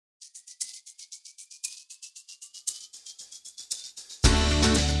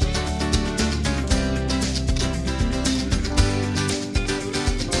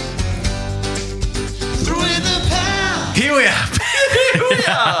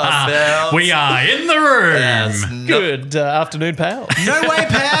We are in the room. Yes. Good afternoon, pal. No way,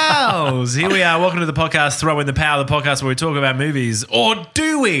 pals. Here we are. Welcome to the podcast, Throw in the Power, the podcast where we talk about movies. Or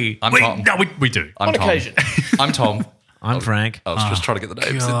do we? I'm Tom. No, we do. I'm On Tom. occasion. I'm Tom. I'm Frank. I was just trying to get the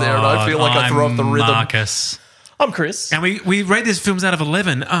names in there, and I feel like I threw off the rhythm. Marcus. I'm Chris. And we rate these films out of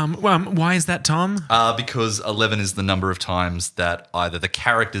 11. Why is that, Tom? Because 11 is the number of times that either the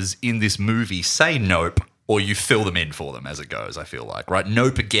characters in this movie say nope, or you fill them in for them as it goes, I feel like. Right?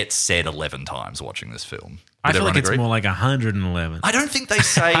 Nope gets said 11 times watching this film. I feel like it's agree? more like 111. I don't think they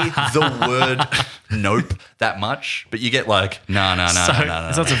say the word nope that much, but you get like, no.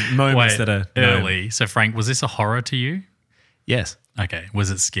 There's lots of moments that are early. So, Frank, was this a horror to you? Yes. Okay. Was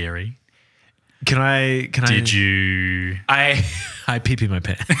it scary? Can I? Did you? I pee my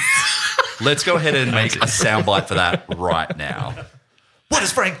pants. Let's go ahead and make a soundbite for that right now. What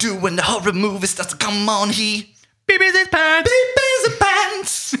does Frank do when the horror movie starts to come on? He Beebies his pants. beeps his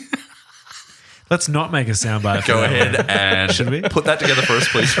pants. Let's not make a soundbite. Go ahead and Should we? put that together for us,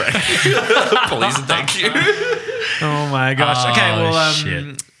 please, Frank. Please and thank you. Oh my gosh. Oh, Okay. Well,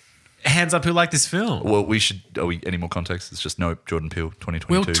 shit. hands up. Who liked this film? Well, we should. Are we any more context? It's just nope. Jordan Peele, 2022.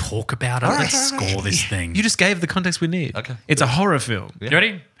 We'll talk about it. Let's score this thing. You just gave the context we need. Okay. It's a horror film. You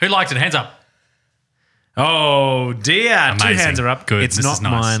ready? Who liked it? Hands up. Oh dear! Two Amazing. hands are up. Good. It's This not is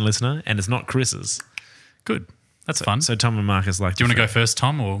nice. mine, listener, and it's not Chris's. Good. That's fun. So Tom and Marcus like. Do you want to go first,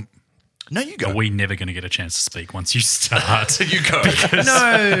 Tom, or No, you go. are we never going to get a chance to speak once you start? You go.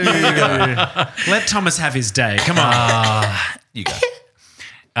 No. Let Thomas have his day. Come on. You go.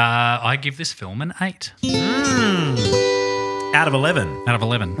 I give this film an 8 Out of 11. out of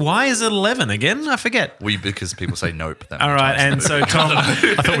 11. Why is it 11 again? I forget. Because people say nope. That All many right, times. and so Tom,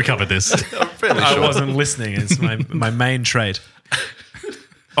 I thought we covered this. I'm fairly I sure. wasn't listening. It's my main trait.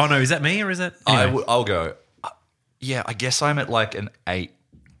 Oh no, is that me or is that? Anyway. I'll go. Yeah, I guess I'm at like an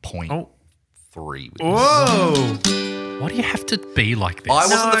 8.3. with this. Whoa! Why do you have to be like this? I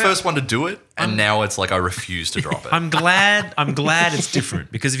wasn't the No, first one to do it, and now it's like I refuse to drop it. I'm glad it's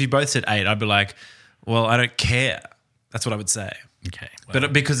different because if you both said 8, I'd be like, well, I don't care. That's what I would say. Okay. Well,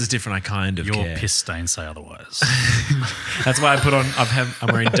 But because it's different, I kind of your care. piss stains say otherwise. That's why I put on. I'm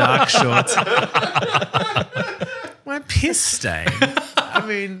wearing dark shorts. My piss stain. I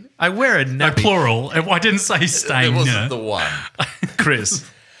mean, I wear a No, nappy. plural. I didn't say It stain. wasn't the one. Chris.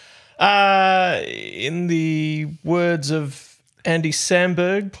 In the words of Andy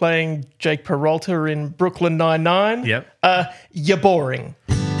Samberg playing Jake Peralta in Brooklyn Nine-Nine, Yep. you're boring.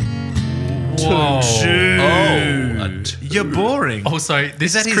 Whoa. You're boring. Also,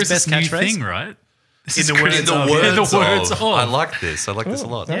 this that is his Chris's best new catchword? thing, right? This In is the Chris- words In the of- words, in the words of. I like this. I like this a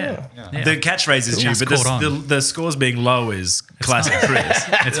lot. Yeah. Yeah. The catchphrase is you, Just but caught on. the scores being low is classic Chris.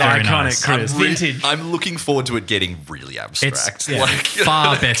 It's very iconic nice. Chris. Vintage. I'm looking forward to it getting really abstract. It's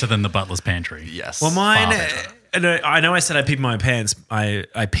far better than the Butler's Pantry. Yes. Well, mine. better. I know I said I peed my pants. I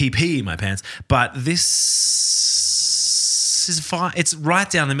pee my pants, but this is fine. It's right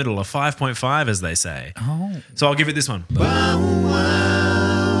down the middle, a 5.5, as they say. Oh. So I'll give it this one.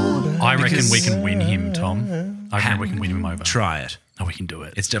 I reckon we can win him, Tom. I reckon we can win him over. Try it. Oh, we can do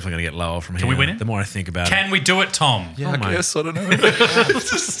it. It's definitely going to get lower from here. Can we win it? The more I think about it. Can we do it, Tom? Yeah, Oh I my- guess. I don't know. Put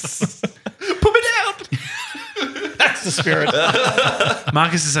me down. That's the spirit.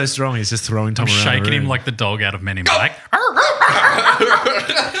 Marcus is so strong. He's just throwing Tom around the Shaking him room. like the dog out of Men in Black.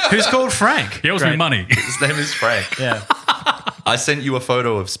 Who's called Frank? He owes me Great. money. His name is Frank. Yeah. I sent you a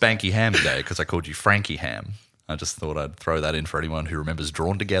photo of Spanky Ham today because I called you Frankie Ham. I just thought I'd throw that in for anyone who remembers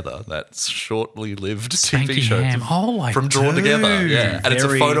Drawn Together, that shortly lived TV Spanky show Ham. Oh, I from Drawn do. Together. Yeah, and it's a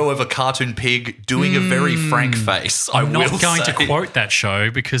Very- photo of a cartoon pig doing a very frank face. I I'm will not going say. to quote that show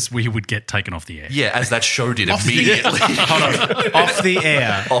because we would get taken off the air. Yeah, as that show did immediately. Hold on. Off the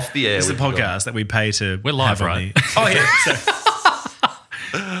air. Off the air. It's the we forgot. podcast that we pay to. We're live, have on right? the-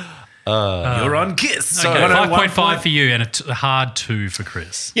 Oh yeah. You're on Kiss. Okay, 101. 5.5 for you and a hard 2 for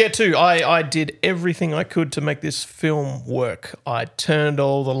Chris. Yeah, too. I did everything I could to make this film work. I turned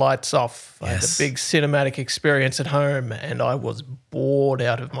all the lights off. I had a Yes. big cinematic experience at home, and I was bored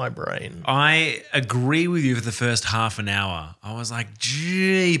out of my brain. I agree with you for the first half an hour. I was like,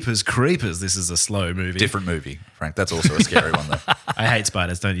 jeepers creepers, this is a slow movie. Different movie, Frank. That's also a scary one, though. I hate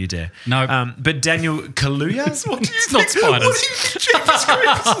spiders, don't you dare. No. But Daniel Kaluuya? It's not spiders. Jeepers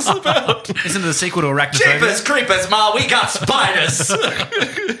Creepers is about? Isn't it a sequel to Arachnophobia? Jeepers Creepers, Ma, we got spiders.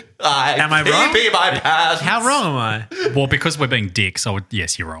 Am I wrong? Pee my pants. How wrong am I? Well, because we're being dicks,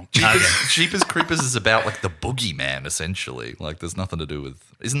 yes, you're wrong. Jeepers Creepers is about like the boogeyman, essentially. Like, there's nothing to do with.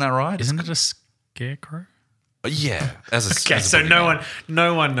 Isn't that right? Isn't it a scarecrow? Yeah, as a Okay, as a so boogeyman.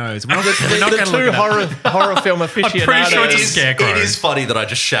 no one knows. We're not The going to two look it up. horror film aficionados. pretty sure it's a It is- scarecrow. It is funny that I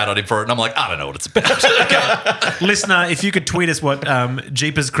just shout at him for it, and I'm like, I don't know what it's about. Listener, if you could tweet us what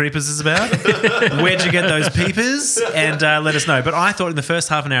Jeepers Creepers is about, where'd you get those peepers, and let us know. But I thought in the first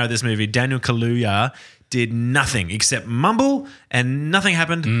half an hour of this movie, Daniel Kaluuya did nothing except mumble, and nothing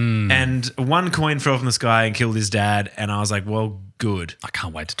happened, and one coin fell from the sky and killed his dad, and I was like, well, good. I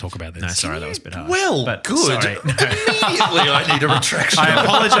can't wait to talk about this. No, sorry, that was a bit hard. Well, But good. sorry. Immediately, I need a retraction. I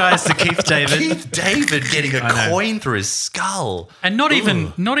apologise to Keith David. Keith David getting a I know. coin through his skull. And not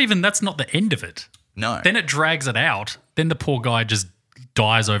even that's not the end of it. No. Then it drags it out. Then the poor guy just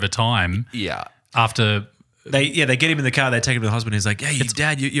dies over time Yeah. after They get him in the car. They take him to the hospital. He's like, "Yeah, your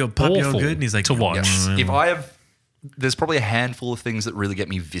dad, your pup, you're all awful good." And he's like, to watch. If I have, there's probably a handful of things that really get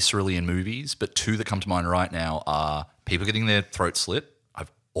me viscerally in movies, but two that come to mind right now are people getting their throat slit.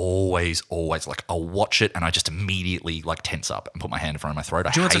 I've always like, I'll watch it and I just immediately like tense up and put my hand in front of my throat.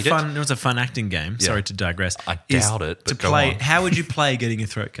 I Do you know hate what's a fun acting game? Yeah. Sorry to digress. I is doubt it, but To go play, on. how would you play getting your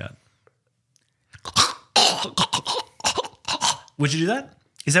throat cut? Would you do that?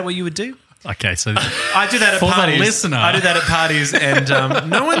 Is that what you would do? okay, so I do that at For the parties. listener. I do that at parties, and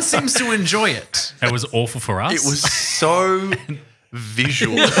no one seems to enjoy it. that was awful for us. It was so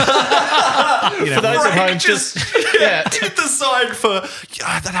visual. For those at home, just yeah. Did the sign for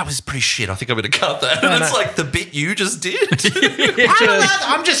that was pretty shit. I think I'm going to cut that. And it's like the bit you just did.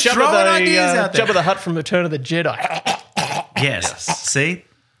 I'm just throwing ideas out there. Jabba the Hutt from Return of the Jedi. Yes. See?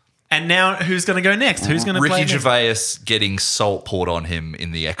 And now who's going to go next? Who's going to play Ricky next? Gervais getting salt poured on him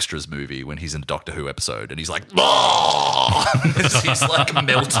in the Extras movie when he's in a Doctor Who episode, and he's like, "Oh!" He's like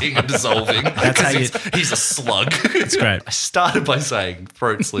melting and dissolving how you- because he's a slug. It's great. I started by saying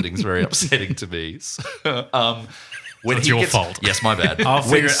throat slitting is very upsetting to me. So, when it's he your fault. Yes, my bad. I'll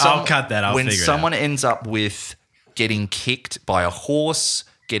figure it- I'll cut that. I'll when figure it someone ends up with getting kicked by a horse,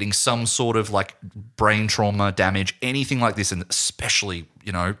 getting some sort of like brain trauma damage, anything like this, and especially,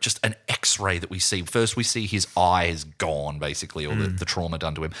 just an X-ray that we see. First we see his eye is gone, basically, or the trauma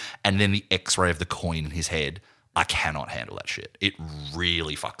done to him, and then the X-ray of the coin in his head. I cannot handle that shit. It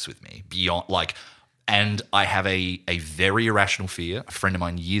really fucks with me. Beyond and I have a very irrational fear. A friend of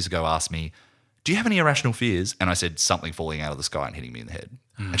mine years ago asked me, "Do you have any irrational fears?" And I said, "Something falling out of the sky and hitting me in the head."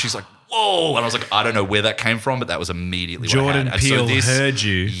 And she's like, "Whoa!" And I was like, "I don't know where that came from, but that was immediately what I Jordan had." And so Peele heard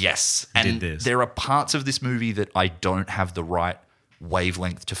you. Yes, and did this. there are parts of this movie that I don't have the right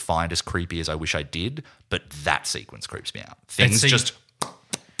wavelength to find as creepy as I wish I did, but that sequence creeps me out. Things see, just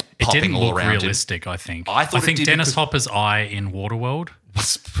it popping didn't all look around him. realistic, I think. I thought it think did Dennis because- Hopper's eye in Waterworld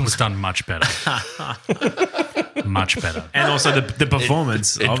was done much better. Much better. And also the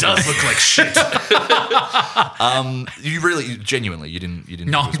performance. It of does look like shit. You really, genuinely, you didn't.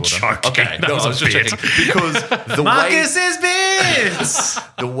 No, think it was I'm well done? joking. Okay, That no, was I a was just bit. checking because the way Marcus's bits.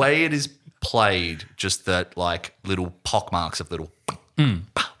 the way it is played, just that like little pockmarks of little.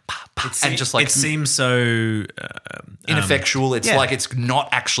 And just like it seems so ineffectual. It's yeah. like it's not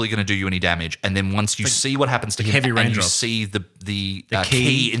actually going to do you any damage. And then once you see what happens to him, heavy and you raindrops. see the key.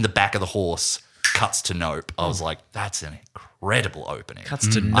 key in the back of the horse cuts to Nope. I was like, that's an incredible opening. cuts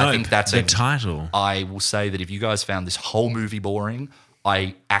to Nope. I think that's the title. I will say that if you guys found this whole movie boring,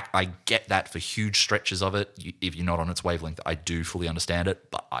 I get that for huge stretches of it. If you're not on its wavelength, I do fully understand it,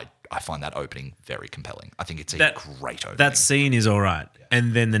 but I find that opening very compelling. I think it's a great opening. That scene is all right,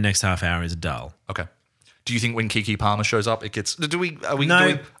 and then the next half hour is dull. Okay. Do you think when Keke Palmer shows up, it gets? Are we doing a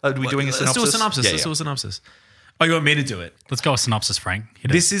synopsis? Let's do a synopsis. Yeah, Let's yeah. do a synopsis. Oh, you want me to do it? Let's go with synopsis, Frank. Hit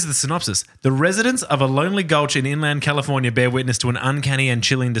it. This is the synopsis. The residents of a lonely gulch in inland California bear witness to an uncanny and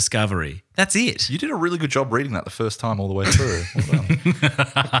chilling discovery. That's it. You did a really good job reading that the first time all the way through. Well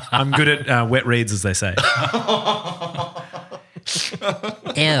done. I'm good at wet reads, as they say.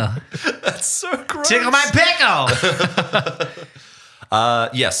 Ew. That's so gross. Tickle my pickle.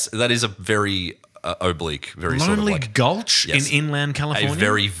 Yes, that is a very oblique, very sort of Lonely like gulch Yes. in inland California. a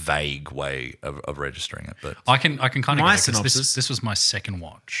very vague way of registering it. But I can kind of My get it 'cause synopsis. this was my second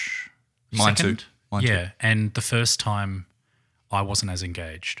watch. Mine too. Second? Mine too. Yeah, and the first time I wasn't as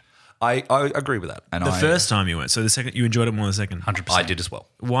engaged. I agree with that. And the first time you went. So the second you enjoyed it more than the second. 100%. I did as well.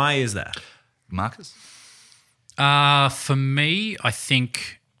 Why is that? Marcus? For me, I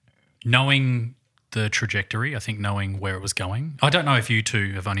think knowing the trajectory, I think knowing where it was going. I don't know if you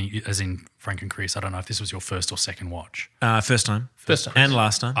two have only, as in Frank and Chris, I don't know if this was your first or second watch. First time. First time. And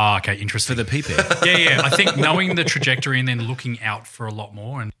last time. Oh, okay, interesting. For the PP. Yeah. I think knowing the trajectory and then looking out for a lot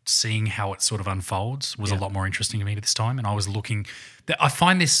more and seeing how it sort of unfolds was a lot more interesting to me this time. And I was looking. I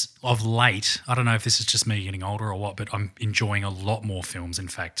find this of late, I don't know if this is just me getting older or what, but I'm enjoying a lot more films. In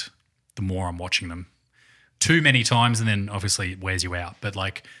fact, the more I'm watching them, too many times, and then obviously it wears you out. But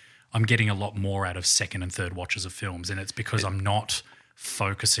like, I'm getting a lot more out of second and third watches of films, and it's because I'm not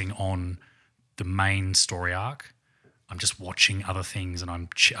focusing on the main story arc. I'm just watching other things, and I'm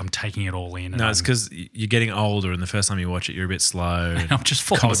taking it all in. And No, it's because you're getting older, and the first time you watch it, you're a bit slow. And I'm just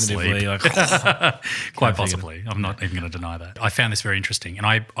falling asleep. Like, Quite possibly. I'm not even going to deny that. I found this very interesting, and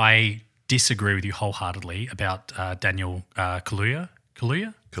I disagree with you wholeheartedly about Daniel Kaluuya.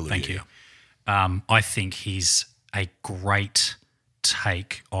 Kaluuya? Thank you. I think he's a great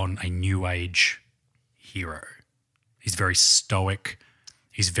take on a new age hero. He's very stoic.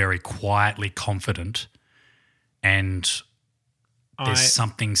 He's very quietly confident. And there's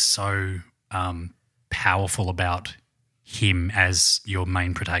something so powerful about him as your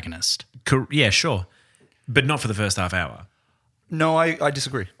main protagonist. Yeah, sure. But not for the first half hour. No, I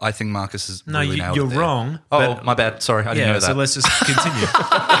disagree. I think Marcus is really nailed you're it there. wrong. Oh, but- my bad. Sorry, I didn't know that. So let's just continue.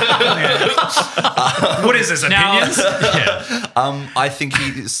 What is this, opinions? I think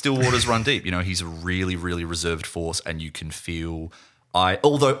Stillwater's run deep. You know, he's a really, really reserved force, and you can feel.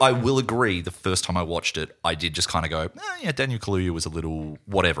 Although I will agree, the first time I watched it, I did just kind of go, yeah, Daniel Kaluuya was a little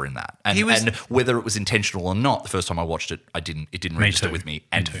whatever in that, and whether it was intentional or not, the first time I watched it, it didn't register with me,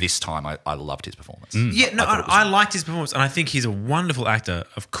 and this time I loved his performance. Yeah, no, I liked his performance, and I think he's a wonderful actor,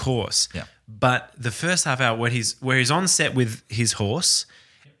 of course. Yeah. But the first half hour where he's on set with his horse,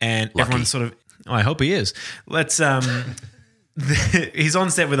 and everyone's sort of, I hope he is. He's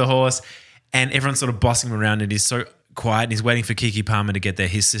on set with a horse, and everyone's sort of bossing him around, and he's so quiet, and he's waiting for Keke Palmer to get there,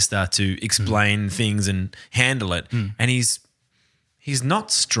 his sister, to explain things and handle it. And he's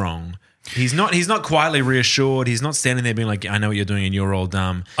not strong. He's not quietly reassured. He's not standing there being like, I know what you're doing and you're all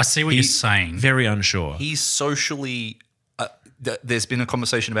dumb. I see what you're saying. Very unsure. He's socially. There's been a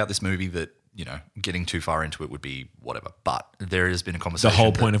conversation about this movie that, you know, getting too far into it would be whatever. But there has been a conversation. The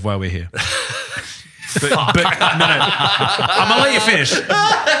whole point of why we're here. but no. I'm gonna let you finish.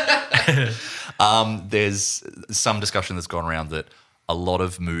 There's some discussion that's gone around that a lot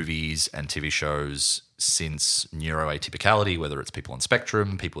of movies and TV shows since neuroatypicality, whether it's people on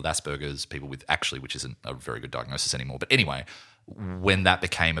spectrum, people with Asperger's, people with which isn't a very good diagnosis anymore. But anyway, when that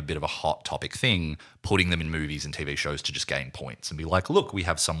became a bit of a hot topic thing, putting them in movies and TV shows to just gain points and be like, look, we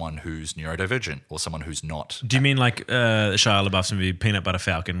have someone who's neurodivergent or someone who's not. Do you mean like Shia LaBeouf's movie Peanut Butter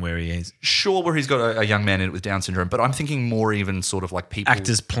Falcon, where he is Sure, where he's got a young man in it with Down syndrome, but I'm thinking more even sort of like people.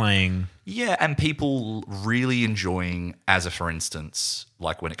 actors playing? Yeah, and people really enjoying, for instance,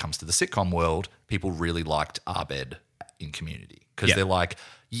 like when it comes to the sitcom world, people really liked Abed in Community because they're like,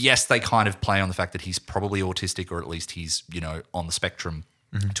 yes, they kind of play on the fact that he's probably autistic, or at least he's, you know, on the spectrum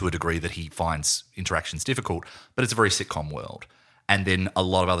to a degree that he finds interactions difficult, but it's a very sitcom world. And then a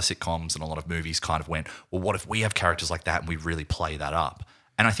lot of other sitcoms and a lot of movies kind of went, well, what if we have characters like that and we really play that up?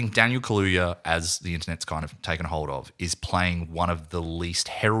 And I think Daniel Kaluuya, as the internet's kind of taken hold of, is playing one of the least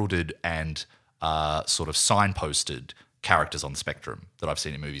heralded and sort of signposted characters on the spectrum that I've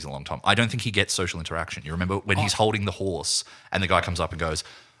seen in movies in a long time. I don't think he gets social interaction. You remember when he's holding the horse and the guy comes up and goes,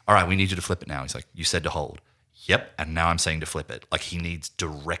 all right, we need you to flip it now. He's like, you said to hold. Yep, and now I'm saying to flip it. Like, he needs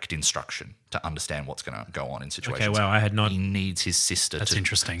direct instruction to understand what's going to go on in situations. Okay, wow, I had not. He needs his sister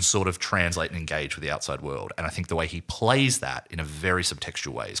to sort of translate and engage with the outside world. And I think the way he plays that in a very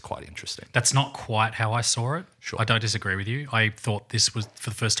subtextual way is quite interesting. That's not quite how I saw it. Sure. I don't disagree with you. I thought this was, for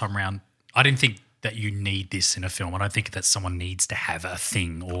the first time around, I didn't think that you need this in a film. I don't think that someone needs to have a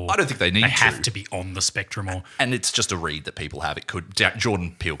thing, or I don't think they need they have to be on the spectrum, or and it's just a read that people have. It could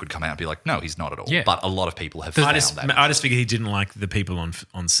Jordan Peele could come out and be like, no, he's not at all. Yeah. But a lot of people have found that. I just figured he didn't like the people on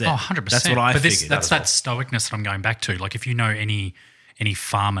set. Oh, 100%. That's what I figured. That's that stoicness that I'm going back to. Like, if you know any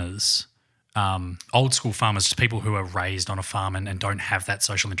farmers, old school farmers, just people who are raised on a farm and don't have that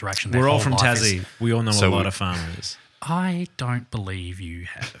social interaction. We're all from Tassie. We all know a lot of farmers. I don't believe you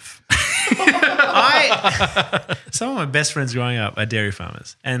have. Some of my best friends growing up are dairy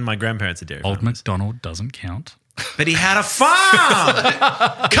farmers, and my grandparents are dairy Old farmers. MacDonald doesn't count. But he had a farm.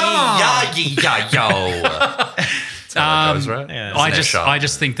 Come on. Yo. That's how that goes, right? Yeah. I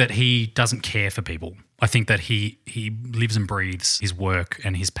just think that he doesn't care for people. I think that he lives and breathes his work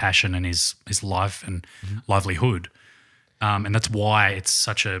and his passion and his life and livelihood. And that's why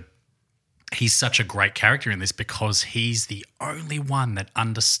he's such a great character in this, because he's the only one that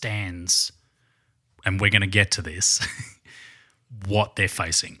understands, and we're going to get to this, what they're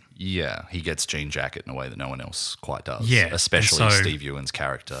facing. Yeah, he gets Jean Jacket in a way that no one else quite does. Yeah, especially and so- Steve Ewan's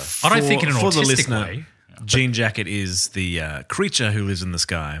character. I don't think in an for the autistic listener, way. Jean Jacket is the creature who lives in the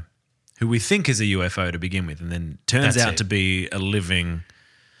sky, who we think is a UFO to begin with, and then turns That's out it. to be a living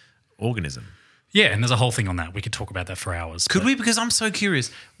organism. Yeah, and there's a whole thing on that. We could talk about that for hours. Could we? Because I'm so curious.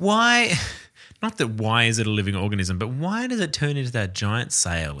 Why? Not that why is it a living organism, but why does it turn into that giant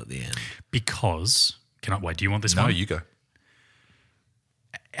sail at the end? Because wait, do you want this No, one? you go.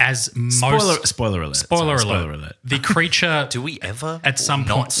 As Spoiler alert. Spoiler Sorry, alert. Spoiler alert. The creature Do we ever at some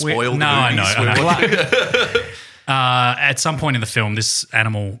not point spoil the No, I movies? know. At some point in the film, this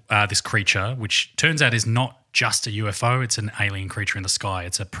animal, this creature, which turns out is not just a UFO, it's an alien creature in the sky.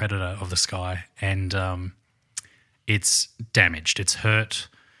 It's a predator of the sky, and it's damaged. It's hurt.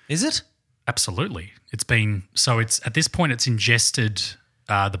 Is it? Absolutely. It's at this point it's ingested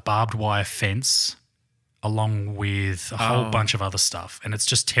the barbed wire fence along with a whole bunch of other stuff, and it's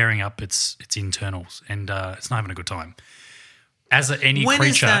just tearing up its internals, and it's not having a good time. As any When is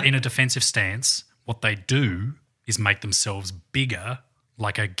creature that- in a defensive stance, what they do is make themselves bigger,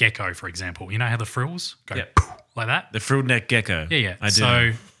 like a gecko, for example. You know how the frills go Yeah. like that? The frilled neck gecko. Yeah. I do.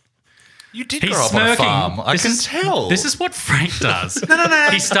 So You did he's grow up on a smirking. farm. I can tell. This is what Frank does. No.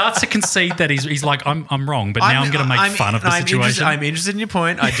 He starts to concede that he's like, I'm wrong, but now I'm going to make fun of the situation. I'm interested in your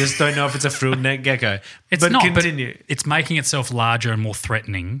point. I just don't know if it's a frilled neck gecko. It's but not, continue. but it's making itself larger and more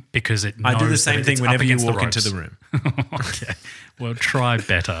threatening because it knows I do the that same it's thing up whenever you against walk into ropes. the room. Okay. Well, try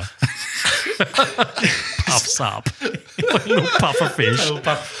better. Puffs up. Like a little puffer fish.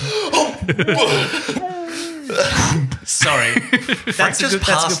 Sorry. Frank just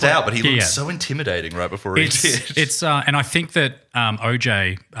passed out, but he looked Yeah. so intimidating right before he did. And I think that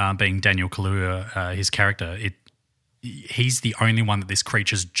OJ, being Daniel Kaluuya, his character, he's the only one that this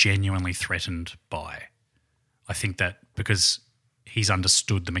creature's genuinely threatened by. I think that because he's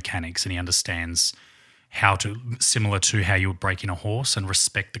understood the mechanics and he understands how to, similar to how you would break in a horse and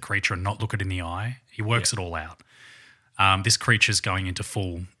respect the creature and not look it in the eye. He works it all out. This creature's going into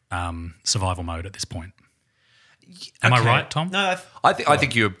full survival mode at this point. Am I right, Tom? No, I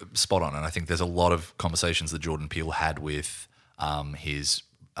think you're spot on, and I think there's a lot of conversations that Jordan Peele had with his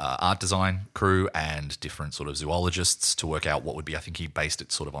art design crew and different sort of zoologists to work out what would be. I think he based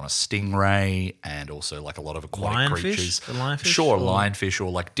it sort of on a stingray and also like a lot of aquatic creatures. The lionfish? Sure, lionfish or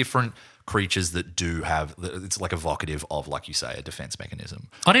like different creatures that do have. It's like evocative of, like you say, a defense mechanism.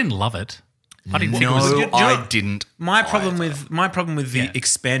 I didn't love it. I didn't think it No, was. I didn't. My problem either. with the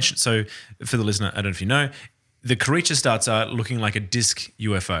expansion. So for the listener, I don't know if you know, the creature starts out looking like a disc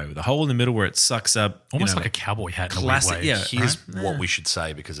UFO with a hole in the middle where it sucks up, Almost like a cowboy hat in a classic- weird way. yeah. Here's what we should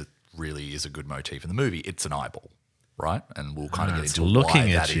say, because it really is a good motif in the movie. It's an eyeball, right? And we'll kind of get it's into looking why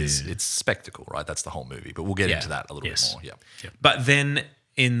at that you. is. It's spectacle, right? That's the whole movie. But we'll get Yeah. into that a little Yes. bit more. Yeah. But then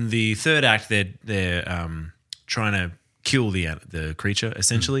in the third act, they're trying to kill the creature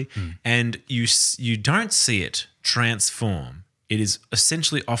essentially, and you don't see it transform. It is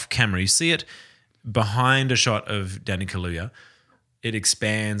essentially off camera. You see it behind a shot of Danny Kaluuya. It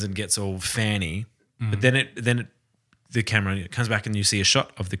expands and gets all fanny, but then the camera comes back and you see a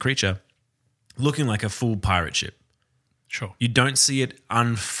shot of the creature looking like a full pirate ship. Sure. You don't see it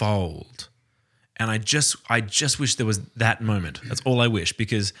unfold. And I just wish there was that moment. That's all I wish,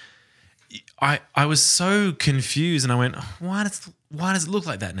 because I was so confused and I went, why does it look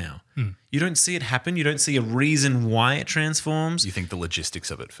like that now? You don't see it happen. You don't see a reason why it transforms. You think the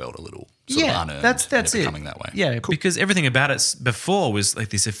logistics of it felt a little sort of unearned that's and it it. becoming that way. Yeah, because everything about it before was like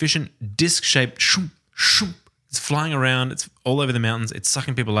this efficient disc-shaped shoom, shoom. It's flying around. It's all over the mountains. It's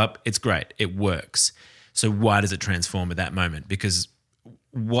sucking people up. It's great. It works. So why does it transform at that moment? Because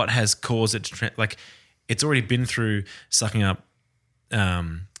what has caused it to it's already been through sucking up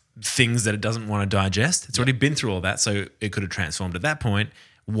things that it doesn't want to digest. It's already been through all that, so it could have transformed at that point.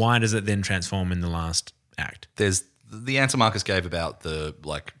 Why does it then transform in the last act? There's the answer Marcus gave about the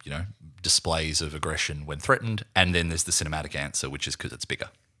displays of aggression when threatened, and then there's the cinematic answer, which is because it's bigger.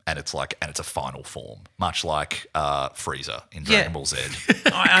 And it's a final form, much like Frieza in Dragon Ball Z.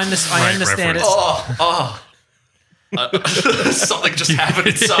 I understand it. Something just happened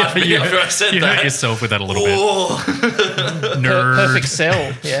inside me after I said You that. hurt yourself with that a little bit. Nerd. Perfect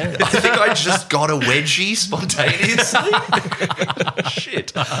cell, yeah. I think I just got a wedgie spontaneously.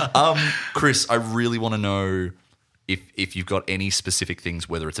 Shit. Chris, I really want to know if you've got any specific things,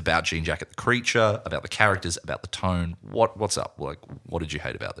 whether it's about Jean Jacket the creature, about the characters, about the tone. What's up? Like, what did you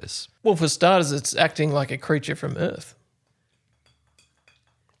hate about this? Well, for starters, it's acting like a creature from Earth.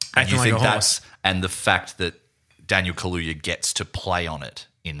 And you Acting like think a horse. that's, and the fact that Daniel Kaluuya gets to play on it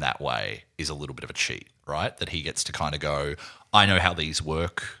in that way is a little bit of a cheat, right? That he gets to kind of go, I know how these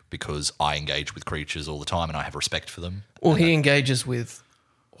work because I engage with creatures all the time and I have respect for them. Well, he engages with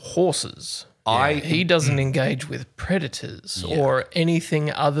horses. He doesn't engage with predators or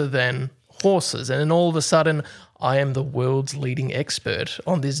anything other than horses. And then all of a sudden, I am the world's leading expert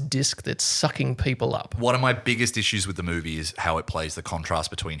on this disc that's sucking people up. One of my biggest issues with the movie is how it plays the contrast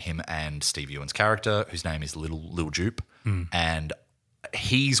between him and Steve Ewan's character, whose name is Lil Jupe. And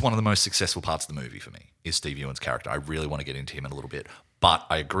he's one of the most successful parts of the movie for me, is Steve Ewan's character. I really want to get into him in a little bit. But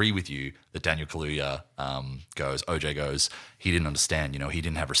I agree with you that Daniel Kaluuya OJ goes, he didn't understand, he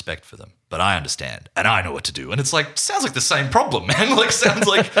didn't have respect for them. But I understand, and I know what to do. And it's like, sounds like the same problem, man. Like, sounds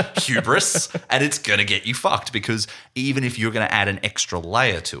like hubris, and it's going to get you fucked because even if you're going to add an extra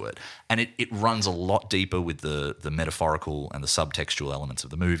layer to it, and it runs a lot deeper with the metaphorical and the subtextual elements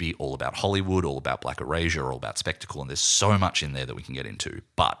of the movie, all about Hollywood, all about black erasure, all about spectacle, and there's so much in there that we can get into.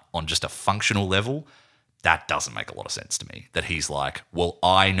 But on just a functional level, that doesn't make a lot of sense to me. That he's like, well,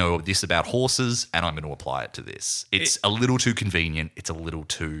 I know this about horses and I'm going to apply it to this. It's a little too convenient. It's a little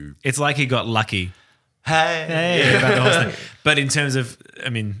too... It's like he got lucky. Hey. About the horse thing. But in terms of,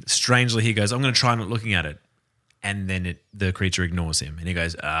 strangely, he goes, I'm going to try not looking at it. And then the creature ignores him. And he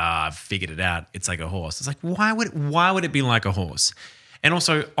goes, I've figured it out. It's like a horse. It's like, why would it be like a horse? And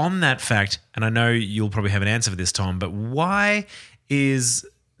also on that fact, and I know you'll probably have an answer for this, Tom, but why is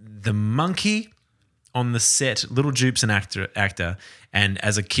the monkey on the set, Little Jupe's an actor, and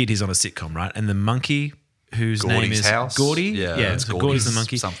as a kid he's on a sitcom, right? And the monkey, whose Gordy's name is house? Gordy, It's so Gordy's the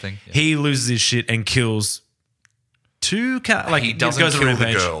monkey. Something. Yeah. He loses his shit and kills two cats. He doesn't kill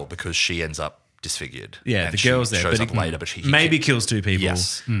the girl because she ends up disfigured. Yeah, and the girl's there, shows but up later, but he maybe kills two people.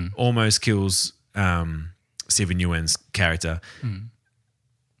 Yes. Almost kills Stephen Ewan's character.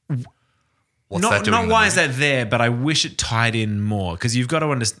 What's that doing? Not why is that there, but I wish it tied in more because you've got to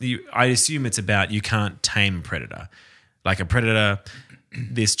understand. I assume it's about you can't tame a predator. Like a predator,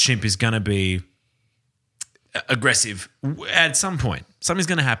 this chimp is going to be aggressive at some point. Something's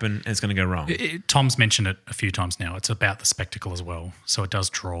going to happen and it's going to go wrong. Tom's mentioned it a few times now. It's about the spectacle as well. So it does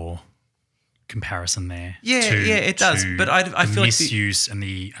draw comparison there. It does. But I feel misuse and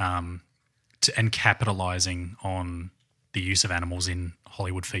the and capitalizing on the use of animals in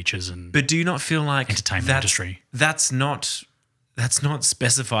Hollywood features and But do you not feel like entertainment industry. That's not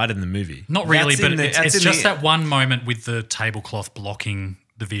specified in the movie. Not really, That's but in the- it's that's in just the- that one moment with the tablecloth blocking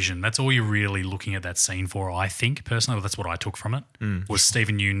the vision. That's all you're really looking at that scene for, I think, personally. Well, that's what I took from it, was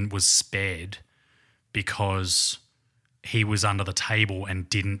Stephen Yeun was spared because he was under the table and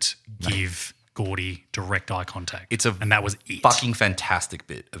didn't give Gordy direct eye contact. And that was it. Fucking fantastic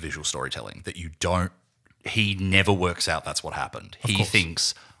bit of visual storytelling that he never works out that's what happened. He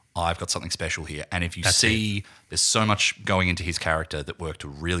thinks, I've got something special here. And if you see, there's so much going into his character that worked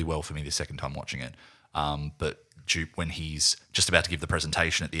really well for me the second time watching it. But Jupe, when he's just about to give the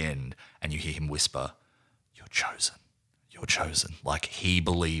presentation at the end and you hear him whisper, you're chosen. You're chosen. Like he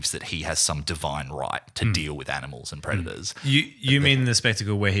believes that he has some divine right to deal with animals and predators. You mean the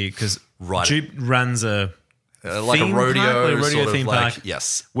spectacle where because Jupe runs a like a theme rodeo, park, like a rodeo sort of theme like, park,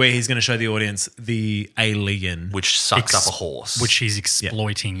 yes, where he's going to show the audience the alien, which sucks up a horse, which he's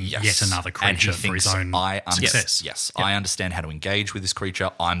exploiting yet another creature for his own success. Yes, I understand how to engage with this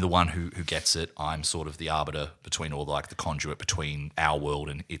creature. I'm the one who gets it. I'm sort of the arbiter between, or like the conduit between our world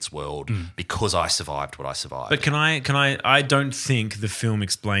and its world because I survived what I survived. But can I don't think the film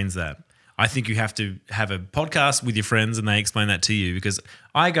explains that. I think you have to have a podcast with your friends and they explain that to you because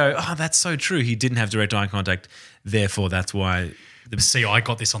I go, oh, that's so true. He didn't have direct eye contact. Therefore, that's why. See, I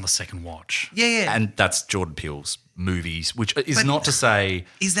got this on the second watch. Yeah. And that's Jordan Peele's movies, which is not to say...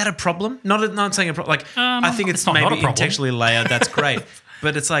 Is that a problem? Not saying a problem. Like, I think it's not maybe a problem. intellectually layered. That's great.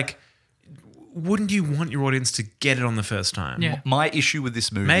 But it's like, wouldn't you want your audience to get it on the first time? Yeah. My issue with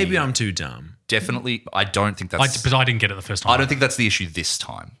this movie... Maybe I'm too dumb. Definitely, I don't think that's... But I didn't get it the first time. I don't think that's the issue this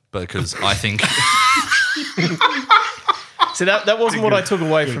time because I think... See, that wasn't what I took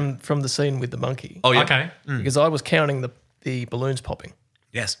away from the scene with the monkey. Oh, yeah. Okay. Because I was counting the balloons popping.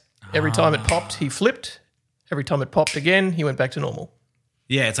 Yes. Every time it popped, he flipped. Every time it popped again, he went back to normal.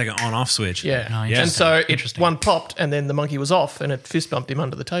 Yeah, it's like an on-off switch. Yeah. Oh, And so interesting. one popped and then the monkey was off and it fist bumped him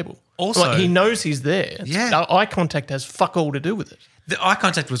under the table. Also- like, he knows he's there. Yeah. Eye contact has fuck all to do with it. The eye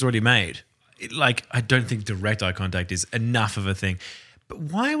contact was already made. I don't think direct eye contact is enough of a thing. But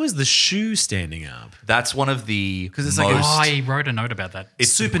why was the shoe standing up? That's one of the it's most... like I wrote a note about that.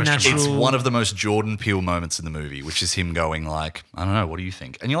 It's supernatural. It's one of the most Jordan Peele moments in the movie, which is him going like, I don't know, what do you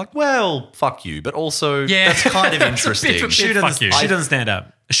think? And you're like, well, fuck you. But also, that's kind of interesting. Shoe Fuck you. doesn't stand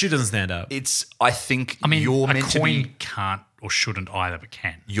up. A shoe doesn't stand up. I think you're a meant to coin be... can't or shouldn't either, but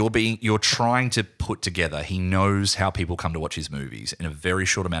can. You're trying to put together. He knows how people come to watch his movies in a very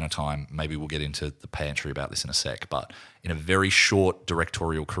short amount of time. Maybe we'll get into the pantry about this in a sec, but in a very short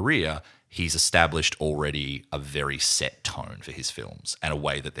directorial career, he's established already a very set tone for his films and a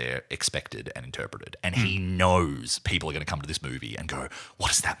way that they're expected and interpreted. And he knows people are going to come to this movie and go, what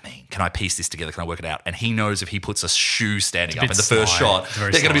does that mean? Can I piece this together? Can I work it out? And he knows if he puts a shoe standing up in the first shot,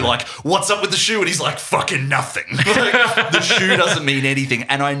 they're going to be like, what's up with the shoe? And he's like, fucking nothing. Like, the shoe doesn't mean anything.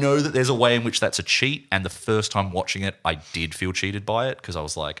 And I know that there's a way in which that's a cheat. And the first time watching it, I did feel cheated by it because I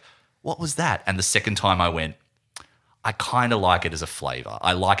was like, what was that? And the second time I went, I kind of like it as a flavour.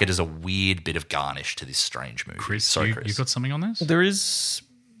 I like it as a weird bit of garnish to this strange movie. Chris, you got something on this? There is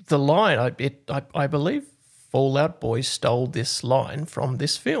the line. I believe Fall Out Boy stole this line from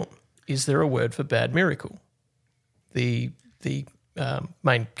this film. Is there a word for bad miracle? The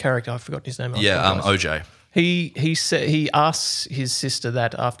main character, I've forgotten his name. OJ. He asks his sister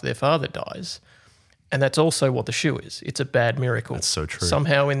that after their father dies, and that's also what the shoe is. It's a bad miracle. That's so true.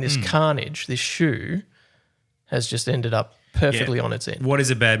 Somehow in this carnage, this shoe has just ended up perfectly on its end. What is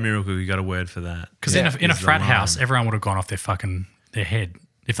a bad miracle? You got a word for that? Because in a frat house, everyone would have gone off their head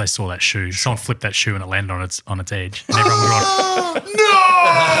if they saw that shoe. Someone flipped that shoe and it landed on its edge, and everyone would have gone,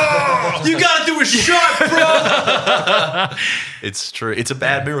 No! You got to do a shot, bro! It's true. It's a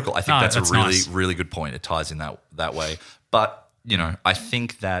bad miracle. I think that's a really, nice. really good point. It ties in that way. But, I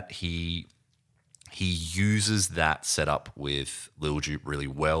think that he uses that setup with Lil Jupe really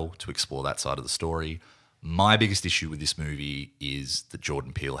well to explore that side of the story. My biggest issue with this movie is that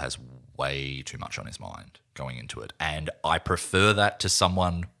Jordan Peele has way too much on his mind going into it. And I prefer that to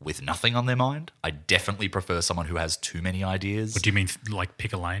someone with nothing on their mind. I definitely prefer someone who has too many ideas. what do you mean, like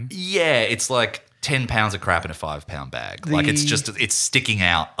pick a lane? Yeah, it's like 10 pounds of crap in a 5-pound bag. Like it's sticking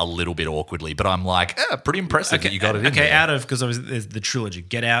out a little bit awkwardly, but I'm like, pretty impressive that you got it in there. Out of, because obviously there's the trilogy,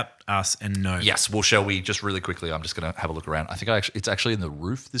 Get Out, Us, and No. Yes, well, shall we just really quickly, I'm just going to have a look around. I think it's actually in the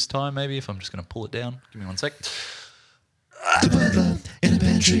roof this time, maybe, if I'm just going to pull it down. Give me one sec. The butler in a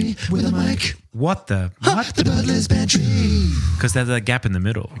pantry with a mic. What? The butler's pantry. Because there's a gap in the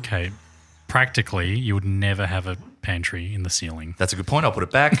middle. Okay, practically, you would never have a pantry in the ceiling. That's a good point. I'll put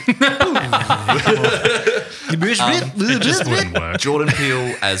it back. It just wouldn't work. Jordan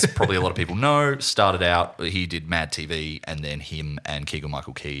Peele, as probably a lot of people know, started out, he did Mad TV, and then him and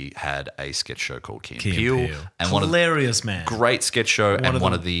Keegan-Michael Key had a sketch show called Key and Peele. And Hilarious, man. Great sketch show,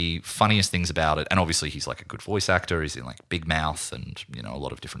 one of the funniest things about it, and obviously he's like a good voice actor, he's in like Big Mouth and, a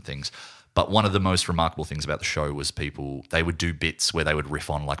lot of different things. But one of the most remarkable things about the show was they would do bits where they would riff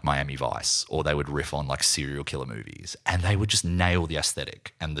on like Miami Vice, or they would riff on like serial killer movies, and they would just nail the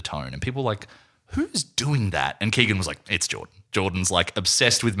aesthetic and the tone. And people were like, who's doing that? And Keegan was like, it's Jordan. Jordan's like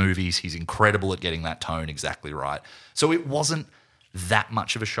obsessed with movies. He's incredible at getting that tone exactly right. So it wasn't that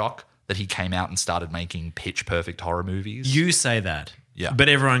much of a shock that he came out and started making pitch perfect horror movies. You say that. Yeah. But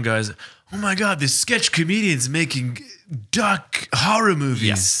everyone goes, oh my God, this sketch comedian's making dark horror movies.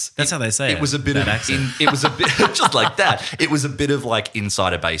 Yes. That's how they say it. It was a bit of it was a bit just like that. It was a bit of like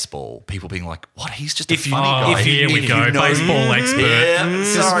insider baseball. People being like, "What? He's just a funny guy." Here we go, baseball expert. Yeah,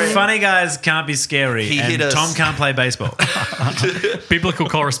 sorry. Funny guys can't be scary, and Tom can't play baseball. Biblical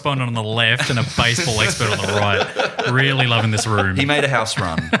correspondent on the left and a baseball expert on the right. Really loving this room. He made a house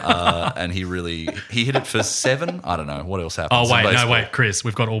run, and he hit it for 7. I don't know what else happened. Oh wait, Chris,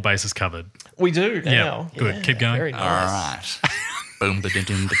 we've got all bases covered. We do now. Yeah, good. Keep going. Very nice. All right. Boom,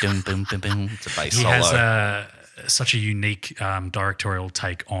 ba-dum, ba-dum, boom, boom, boom. It's a bass He solo. has such a unique directorial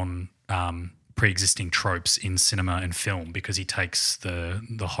take on pre-existing tropes in cinema and film, because he takes the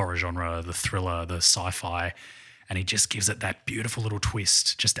horror genre, the thriller, the sci-fi, and he just gives it that beautiful little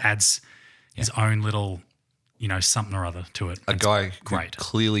twist. Just adds his own little, something or other to it. A guy who great.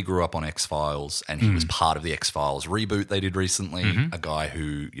 clearly grew up on X-Files, and he was part of the X-Files reboot they did recently. A guy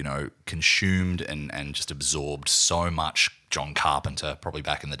who, consumed and just absorbed so much John Carpenter probably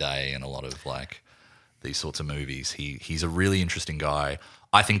back in the day, and a lot of like these sorts of movies. He's a really interesting guy.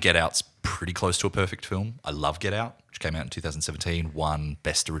 I think Get Out's pretty close to a perfect film. I love Get Out, which came out in 2017, won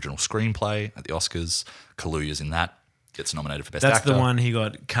Best Original Screenplay at the Oscars. Kaluuya's in that, gets nominated for Best Actor. That's the one he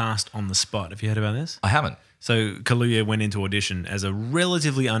got cast on the spot. Have you heard about this? I haven't. So Kaluuya went into audition as a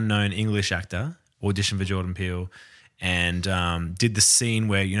relatively unknown English actor, auditioned for Jordan Peele, and did the scene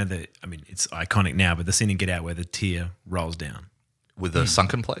where, it's iconic now, but the scene in Get Out where the tear rolls down. With the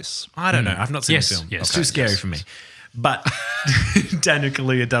sunken place? I don't know. I've not seen Yes, the film. yes. It's too scary for me. But Daniel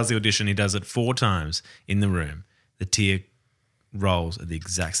Kaluuya does the audition. He does it 4 times in the room. The tear rolls at the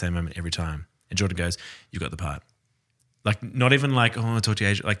exact same moment every time. And Jordan goes, "You've got the part." Like, not even like, "Oh, I'll talk to you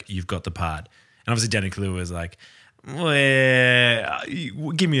Asia." Like, "You've got the part." And obviously Daniel Kaluuya was like,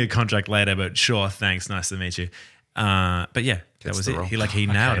 "Well, give me a contract later, but sure, thanks. Nice to meet you." But yeah, That was the it. role. He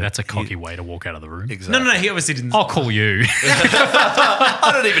nailed it. That's a cocky way to walk out of the room. Exactly. No. He obviously didn't. I'll call you.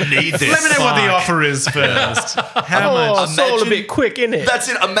 I don't even need this. Let me know what the offer is first. How much? Oh, it's all a bit quick, isn't it? That's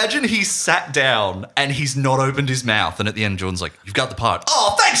it. Imagine he sat down and he's not opened his mouth, and at the end, Jordan's like, "You've got the part."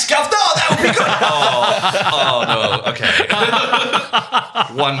 Oh, thanks, Governor. That would be good. Oh no.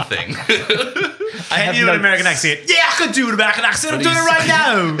 Okay. One thing. Can you do an American accent? Yeah, I could do an American accent. I'm doing it right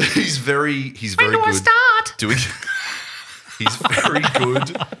now. He's very good doing. He's very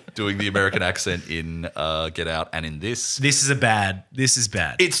good doing the American accent in Get Out and in this. This is bad.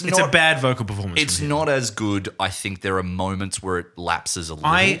 It's not- a bad vocal performance. It's from him. not as good. I think there are moments where it lapses a little.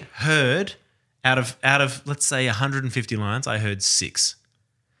 I heard out of let's say 150 lines, I heard 6.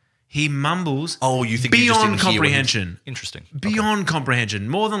 He mumbles. Oh, you think you just beyond didn't hear what he- comprehension? Interesting. Beyond comprehension.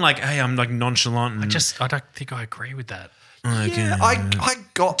 More than like, hey, I'm like nonchalant. And, I don't think I agree with that. okay. Yeah, I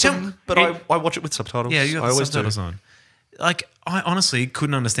got them, but I watch it with subtitles. Yeah, you got I the always subtitles do. on. Like, I honestly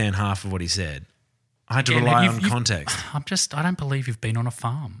couldn't understand half of what he said. I had to Yeah, rely you've- on you've- context. I don't believe you've been on a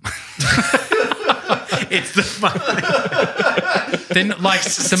farm. It's the fun. Then, like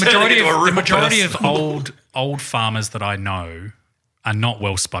the majority of old farmers that I know are not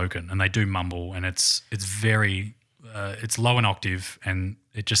well spoken, and they do mumble, and it's very it's low in octave, and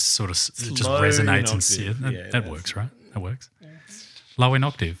it just sort of it just low in resonates and octave. Yeah, that works, right? That works. Low in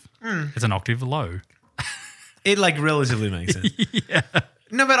octave. It's an octave low. It like relatively makes sense. Yeah.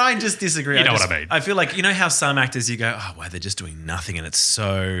 No, but I just disagree. You know what I mean. I feel like, you know how some actors you go, oh, wow, they're just doing nothing and it's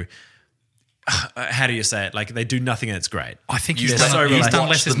so, how do you say it? Like they do nothing and it's great. I think He's he's done- done, he's he's done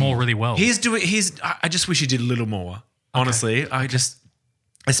watched less is them. more really well. I just wish he did a little more. Honestly,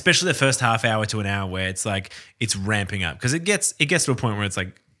 especially the first half hour to an hour where it's like, it's ramping up because it gets to a point where it's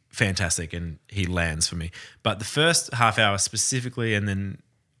like fantastic and he lands for me. But the first half hour specifically, and then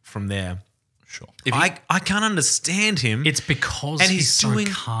from there, Sure. I can't understand him. It's because And he's he's so doing-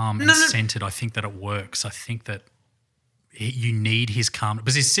 calm and No, no. centered. I think that it works. I think that you need his calm.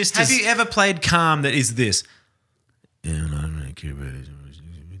 Because his sister's... Have you ever played calm that is this?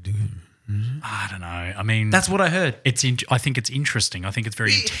 I don't know. I mean... That's what I heard. I think it's interesting. I think it's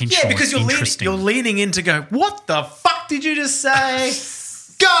very intentional. Yeah, because interesting. you're leaning in to go, what the fuck did you just say?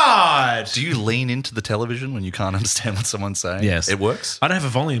 God! Do you lean into the television when you can't understand what someone's saying? Yes. It works? I don't have a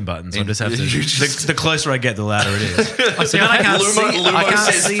volume button, so I just have to. You just- The closer I get, the louder it is. See, then I I've had- can't Lumo I can't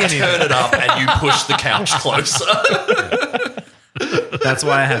says see anything. turn it up and you push the couch closer. That's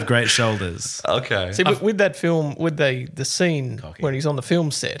why I have great shoulders. Okay. See, with that film, with the scene when he's on the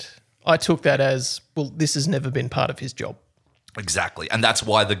film set, I took that as, well, this has never been part of his job. Exactly. And that's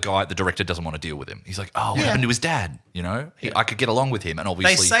why the director doesn't want to deal with him. He's like, oh, what happened to his dad? You know, I could get along with him. And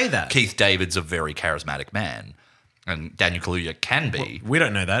obviously, say that. Keith David's a very charismatic man. And Daniel Kaluuya can be. We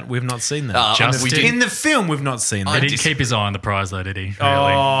don't know that. We've not seen that. Just we did. did. In the film, we've not seen He that. didn't keep his eye on the prize, though, did he? Really?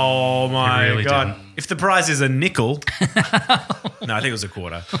 Oh my really God. didn't. If the prize is a nickel. No, I think it was a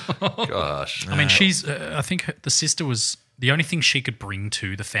quarter. Gosh. I mean, I think the sister was... The only thing she could bring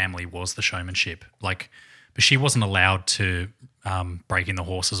to the family was the showmanship. Like, but she wasn't allowed to break in the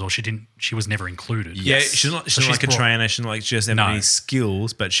horses, or she was never included. Yeah, she's not So like a brought- trainer. She's not like she doesn't have No. any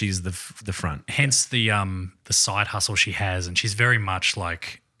skills, but she's the front. Hence the side hustle she has, and she's very much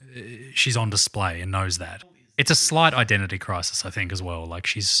like she's on display and knows that. It's a slight identity crisis, I think, as well. Like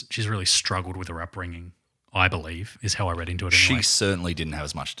she's really struggled with her upbringing, I believe, is how I read into it. She Anyway. certainly didn't have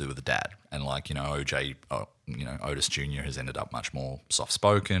as much to do with the dad. And like, Otis Jr. has ended up much more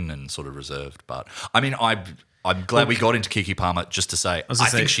soft-spoken and sort of reserved. But I mean, I'm glad we got into Keke Palmer just to say, I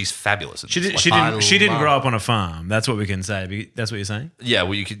think she's fabulous. She didn't grow up on a farm. That's what we can say. That's what you're saying? Yeah,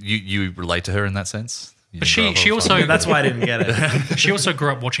 well, you relate to her in that sense. But she also Yeah, that's why I didn't get it. she also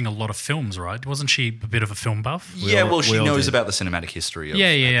grew up watching a lot of films, right? Wasn't she a bit of a film buff? Yeah, well, she we all knows did. about the cinematic history of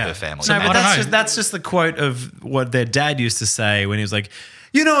Yeah. her family. So No, I but don't know. that's just the quote of what their dad used to say when he was like,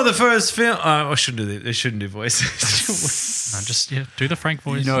 you know, the first film. I shouldn't do voices. No, just do the Frank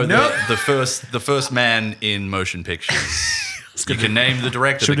voice. The first man in motion pictures. You can name the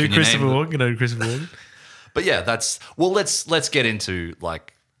director. Should but do can you Christopher name Walken. No, Christopher Walken. But yeah, let's get into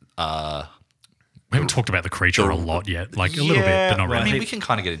like. We haven't talked about the creature a lot yet, like a little bit, but not I really. mean, we can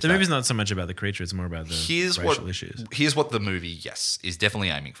kind of get into The that. movie's not so much about the creature; it's more about the racial issues. Here's what the movie, yes, is definitely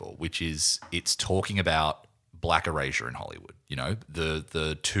aiming for, which is it's talking about black erasure in Hollywood. You know,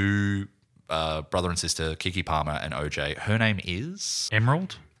 the two brother and sister, Keke Palmer and OJ. Her name is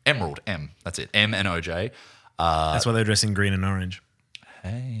Emerald? Emerald. M. That's it. M and OJ. That's why they're dressed in green and orange.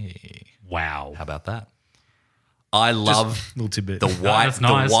 Hey, Wow. how about that? I love Little tidbit. the white that's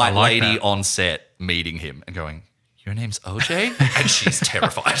nice. the white I like lady that. on set meeting him and going, "Your name's OJ," and she's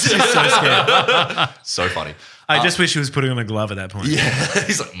terrified. so scared. So funny. I just wish he was putting on a glove at that point. Yeah,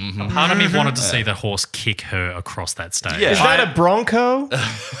 he's like, mm-hmm. Part of me wanted to see the horse kick her across that stage. Yeah. Is that a Bronco?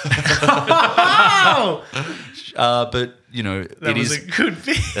 But you know, That was a good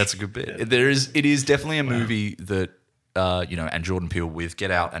bit. That's a good bit. It is definitely a movie that you know, and Jordan Peele with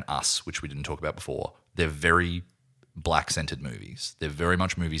Get Out and Us, which we didn't talk about before. They're very black-centered movies. They're very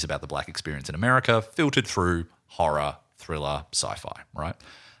much movies about the black experience in America, filtered through horror, thriller, sci-fi, right?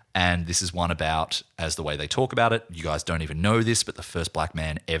 And this is one about, as the way they talk about it, you guys don't even know this, but the first black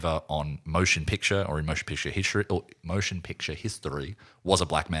man ever on motion picture or in motion picture history was a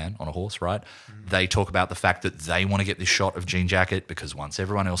black man on a horse, right? They talk about the fact that they want to get this shot of Jean Jacket because once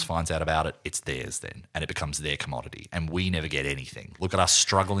everyone else finds out about it, it's theirs then, and it becomes their commodity. And we never get anything. Look at us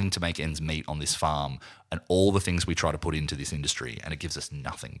struggling to make ends meet on this farm and all the things we try to put into this industry, and it gives us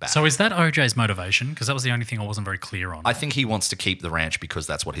nothing back. So is that OJ's motivation? Because that was the only thing I wasn't very clear on. I think he wants to keep the ranch because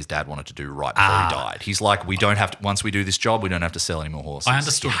that's what his dad wanted to do right before he died. He's like, we don't have to, once we do this job, we don't have to sell any more horses. I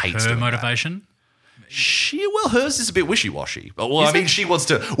understood He hates her doing that. motivation. Hers is a bit wishy-washy. Well, I mean, she wants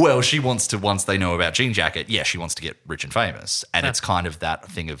to, once they know about Jean Jacket, she wants to get rich and famous. And it's kind of that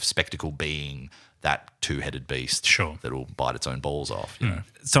thing of spectacle being that two-headed beast that'll bite its own balls off, you know.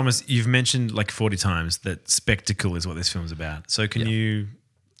 Thomas, you've mentioned like 40 times that spectacle is what this film's about. So can you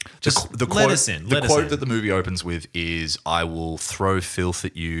just The let quote, us in? The quote that the movie opens with is, I will throw filth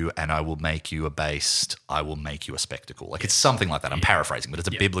at you and I will make you abased. I will make you a spectacle. Like it's something like that. I'm paraphrasing, but it's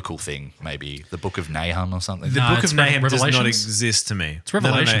a biblical thing, maybe. The Book of Nahum or something. The Book it's of Nahum does not Revelations. exist to me. It's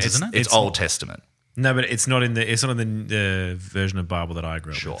Revelations, isn't it? It's Old Testament. No, but it's not in the version of Bible that I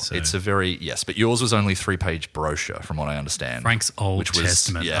grew up with. So. It's a very, but yours was only 3-page brochure from what I understand. Frank's Old which was-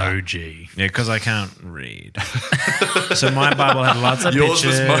 Testament OG. Yeah, because I can't read. So my Bible had lots of Yours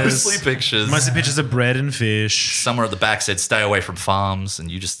pictures. was mostly pictures. Mostly pictures of bread and fish. Somewhere at the back said, stay away from farms, and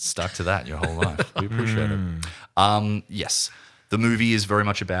you just stuck to that your whole life. We appreciate it. Yes. The movie is very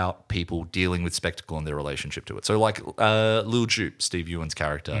much about people dealing with spectacle and their relationship to it. So like Lil Jupe, Steve Ewan's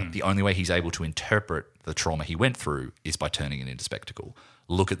character, the only way he's able to interpret the trauma he went through is by turning it into spectacle.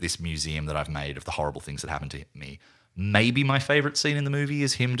 Look at this museum that I've made of the horrible things that happened to me. Maybe my favorite scene in the movie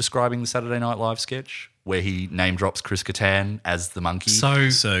is him describing the Saturday Night Live sketch where he name drops Chris Kattan as the monkey.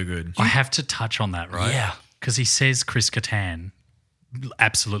 So good. I have to touch on that, right? Yeah. Because he says Chris Kattan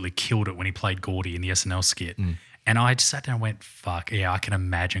absolutely killed it when he played Gordy in the SNL skit. And I just sat down and went, fuck, yeah, I can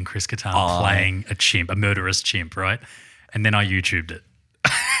imagine Chris Kattan playing a chimp, a murderous chimp, right? And then I YouTubed it.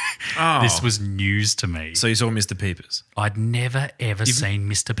 This was news to me. So you saw Mr. Peepers. I'd never, ever seen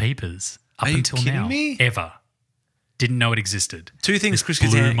Mr. Peepers up Are you until kidding now. me? Ever. Didn't know it existed. Two things This Chris blew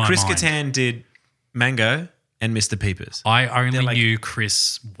Kattan. my Chris mind. Kattan did Mango and Mr. Peepers. I only They're like- knew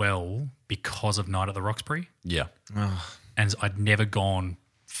Chris well because of Night at the Roxbury. Yeah. And I'd never gone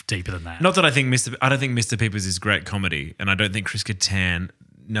deeper than that. Not that I don't think Mr. Peepers is great comedy, and I don't think Chris Kattan,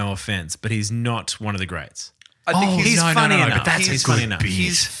 no offense, but he's not one of the greats. I think he's funny enough. But that's He's a funny good enough. bit.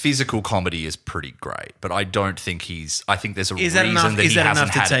 His physical comedy is pretty great, but I don't think I think there's a Is that reason enough? that Is he that hasn't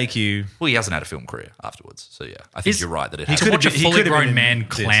enough to had take you? Well, he hasn't had a film career afterwards. So yeah, I think you're right that it has. To watch a he fully could have been grown in man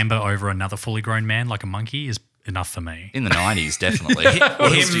this. clamber over another fully grown man like a monkey is enough for me. In the 90s, definitely. What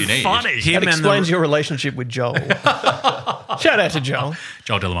else do you need? Funny. Him That and explains your relationship with Joel. Shout out to Joel.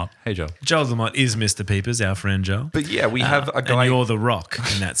 Joel Dillamont. Hey, Joe. Joel Lamont is Mr. Peepers, our friend Joel. But yeah, we have a guy. And you're the Rock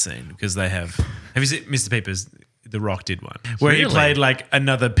in that scene because they have. Have you seen Mr. Peepers? The Rock did one where he Really? played like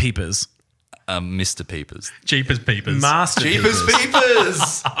another Peepers. Mr. Peepers. Jeepers Peepers. Master Jeepers Peepers.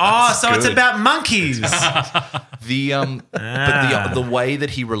 Peepers. Oh, so it's good. about monkeys. But the way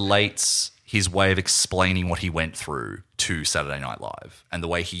that he relates his way of explaining what he went through to Saturday Night Live and the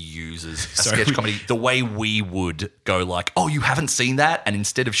way he uses a sketch comedy, the way we would go like, oh, you haven't seen that? And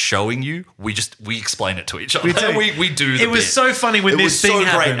instead of showing you, we explain it to each other. We do the It was bit. so funny when it this was thing so great.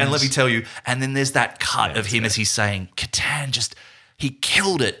 happens. And let me tell you, and then there's that cut of him as he's saying, Kattan he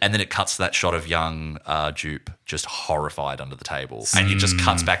killed it. And then it cuts to that shot of young Jupe just horrified under the table. And it just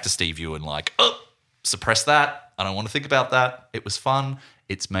cuts back to Steve Ewan like, oh, suppress that. I don't want to think about that. It was fun.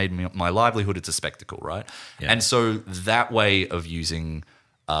 It's made me my livelihood. It's a spectacle, right? Yeah. And so that way of using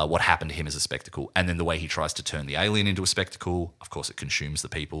what happened to him as a spectacle, and then the way he tries to turn the alien into a spectacle, of course, it consumes the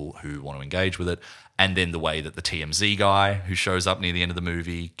people who want to engage with it. And then the way that the TMZ guy who shows up near the end of the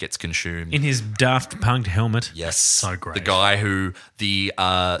movie gets consumed. In his Daft Punk helmet. Yes. So great. The guy the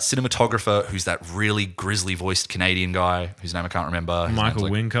cinematographer, who's that really grisly voiced Canadian guy, whose name I can't remember. His Michael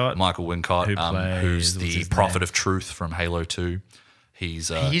name's Wincott. Michael Wincott, Who who's plays- what's the his Prophet name? of Truth from Halo 2. He's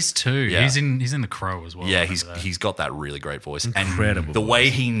He is too. yeah. He's in The Crow as well. yeah, I he's remember that. he's got that really great voice. Incredible And the voice. way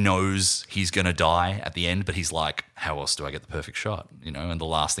he knows he's going to die at the end, but he's like, how else do I get the perfect shot? You know, and the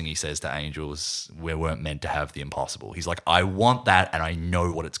last thing he says to Angel is, we weren't meant to have the impossible. He's like, I want that and I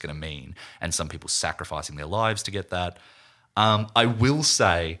know what it's going to mean. And some people sacrificing their lives to get that. I will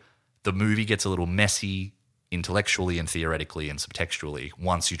say the movie gets a little messy intellectually and theoretically and subtextually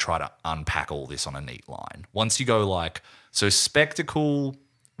once you try to unpack all this on a neat line. Once you go like, so spectacle,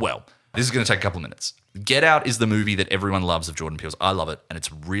 well, this is going to take a couple of minutes. Get Out is the movie that everyone loves of Jordan Peele's. I love it. And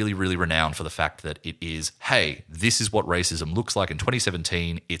it's really, really renowned for the fact that it is, hey, this is what racism looks like in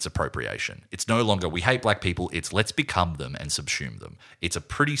 2017. It's appropriation. It's no longer we hate black people. It's let's become them and subsume them. It's a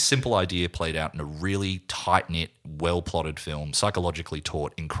pretty simple idea played out in a really tight-knit, well-plotted film, psychologically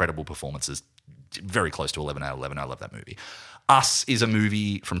taught, incredible performances, very close to 11 out of 11. I love that movie. Us is a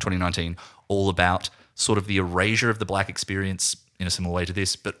movie from 2019 all about sort of the erasure of the black experience in a similar way to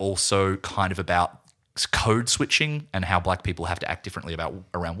this, but also kind of about code switching and how black people have to act differently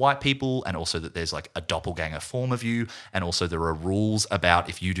around white people, and also that there's like a doppelganger form of you, and also there are rules about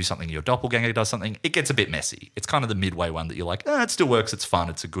if you do something, your doppelganger does something. It gets a bit messy. It's kind of the midway one that you're like, it still works, it's fun,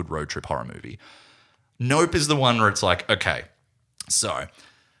 it's a good road trip horror movie. Nope is the one where it's like, okay, so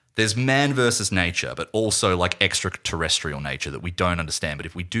there's man versus nature, but also like extraterrestrial nature that we don't understand. But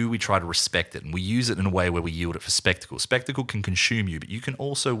if we do, we try to respect it, and we use it in a way where we yield it for spectacle. Spectacle can consume you, but you can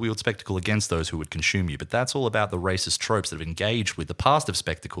also wield spectacle against those who would consume you. But that's all about the racist tropes that have engaged with the past of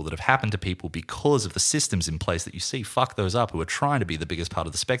spectacle that have happened to people because of the systems in place that you see fuck those up who are trying to be the biggest part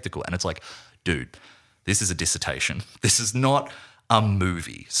of the spectacle. And it's like, dude, this is a dissertation. This is not a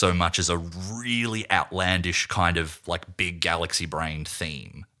movie so much as a really outlandish kind of like big galaxy brain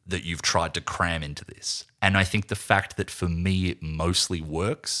theme that you've tried to cram into this. And I think the fact that for me it mostly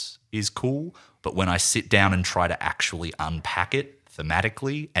works is cool, but when I sit down and try to actually unpack it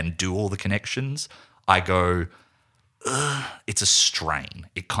thematically and do all the connections, I go, it's a strain.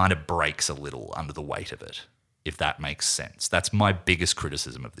 It kind of breaks a little under the weight of it, if that makes sense. That's my biggest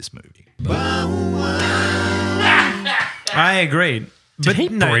criticism of this movie. I agreed. Did he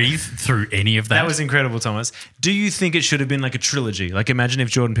breathe through any of that? That was incredible, Thomas. Do you think it should have been like a trilogy? Like imagine if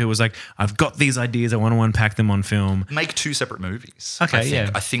Jordan Peele was like, I've got these ideas, I want to unpack them on film. Make two separate movies. Okay,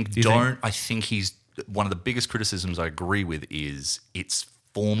 I think he's one of the biggest criticisms I agree with is it's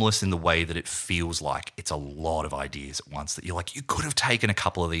formless in the way that it feels like it's a lot of ideas at once that you're like, you could have taken a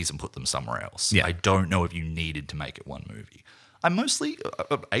couple of these and put them somewhere else. Yeah. I don't know if you needed to make it one movie. I'm mostly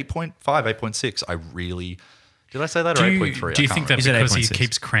 8.5, 8.6. I really... Did I say that or 8.3? Do you think that You said because he 8.6.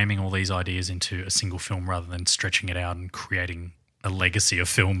 keeps cramming all these ideas into a single film rather than stretching it out and creating a legacy of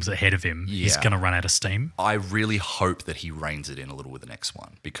films ahead of him, he's Yeah. going to run out of steam? I really hope that he reins it in a little with the next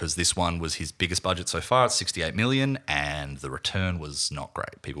one, because this one was his biggest budget so far at 68 million, and the return was not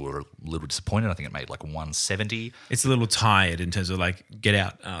great. People were a little disappointed. I think it made like 170. It's a little tired in terms of like Get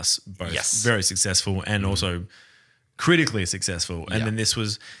Out, Us, both Yes. very successful and also critically successful. And Yeah. then this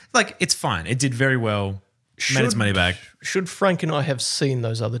was like, it's fine. It did very well. Made its money back. Should Frank and I have seen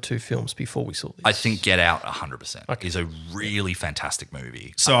those other two films before we saw this? I think Get Out 100% is a really fantastic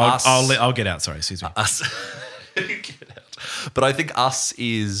movie. So I'll Get Out. Sorry, excuse me. Us. Get Out. But I think Us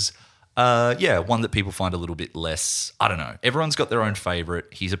is, one that people find a little bit less, I don't know. Everyone's got their own favorite.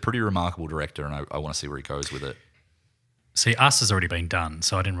 He's a pretty remarkable director, and I want to see where he goes with it. See, Us has already been done,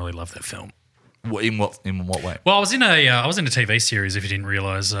 so I didn't really love that film. In what way? Well, I was in a TV series, if you didn't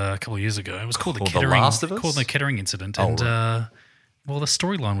realize, a couple of years ago. It was called Called The Last of Us? Called The Kettering Incident, Oh, and the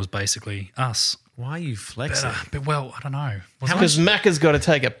storyline was basically us. Why are you flexing? But well, I don't know. Because Macca's got to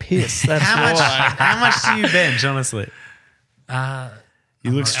take a piss. That's why. How much do you bench, honestly? You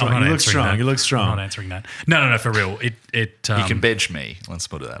look strong. You look strong. You look I'm strong. not answering that. No, for real. It You can bench me. Let's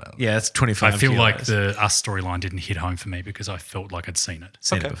put that out. Yeah, it's 25 I feel like kilos. the Us storyline didn't hit home for me because I felt like I'd seen it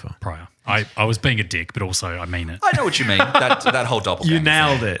Seen it before. prior. I was being a dick, but also I mean it. I know what you mean. That whole doppelganger. You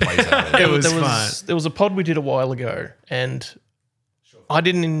nailed thing it. plays out of it. It was fun. There was a pod we did a while ago, and I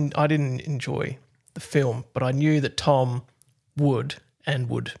didn't enjoy the film, but I knew that Tom would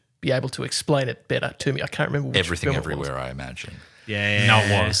be able to explain it better to me. I can't remember which Everything film it was. everywhere, I imagine. Yeah. No,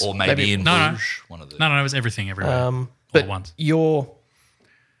 it was. Or maybe Maybe- in No. Bruges. One of the. No, it was everything everywhere. All But at once. your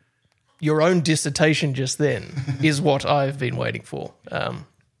own dissertation just then is what I've been waiting for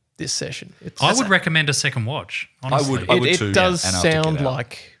this session. I would recommend a second watch, honestly. I would It too, does yeah, and after Get sound Out.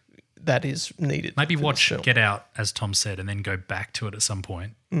 like that is needed. Maybe for this watch film. Get Out, as Tom said, and then go back to it at some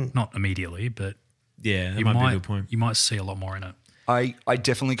point. Not immediately, but Yeah, that you might be a might good point. you might see a lot more in it. I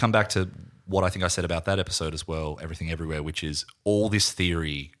definitely come back to what I think I said about that episode as well, Everything Everywhere, which is all this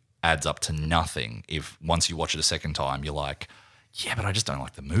theory adds up to nothing if once you watch it a second time, you're like, Yeah, but I just don't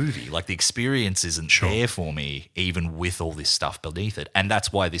like the movie. Like the experience isn't there for me, even with all this stuff beneath it. And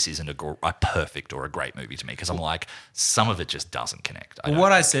that's why this isn't a perfect or a great movie to me, because I'm like, some of it just doesn't connect.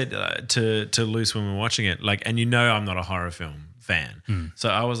 What I said to Luce when we were watching it, like, and I'm not a horror film fan, so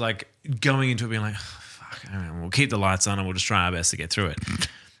I was like going into it being like, oh, fuck, I mean, we'll keep the lights on and we'll just try our best to get through it.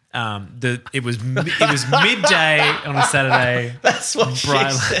 It was midday on a Saturday. That's what she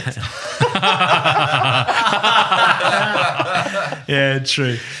said. Yeah,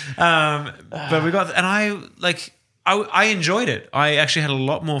 true. But we got, and I enjoyed it. I actually had a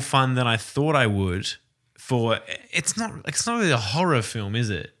lot more fun than I thought I would. It's not really a horror film, is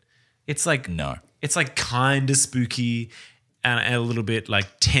it? It's like No. It's like kind of spooky and a little bit like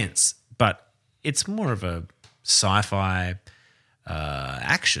tense, but it's more of a sci-fi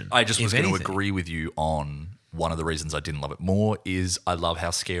action. I just was if going to anything. agree with you on one of the reasons I didn't love it more is I love how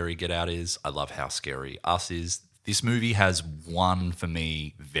scary Get Out is. I love how scary Us is. This movie has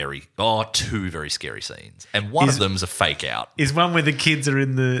two very scary scenes. And one of them's a fake out. Is one where the kids are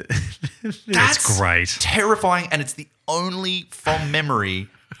in the That's great. Terrifying, and it's the only, from memory,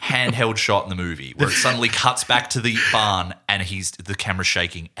 handheld shot in the movie where it suddenly cuts back to the barn and the camera's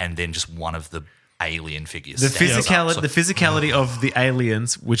shaking and then just one of the alien figures. the stands up. So- physicality of the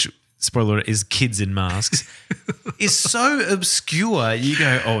aliens, which spoiler alert, is kids in masks, is so obscure. You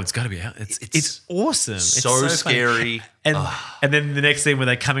go, oh, it's got to be out. It's awesome. It's so funny. scary. And then the next scene where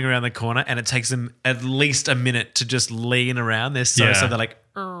they're coming around the corner and it takes them at least a minute to just lean around. They're so they're like,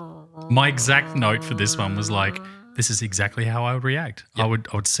 My exact note for this one was like, this is exactly how I would react. I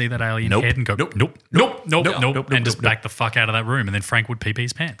would see that alien head and go, nope, and just back the fuck out of that room. And then Frank would pee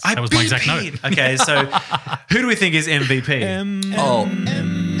his pants. That was my exact note. Okay, so who do we think is MVP?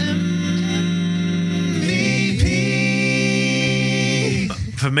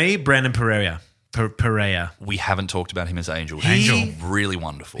 For me, Brandon Pereira. We haven't talked about him as Angel. Angel. He's really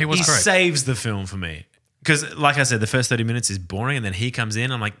wonderful. He was He great. saves the film for me. Because, like I said, the first 30 minutes is boring, and then he comes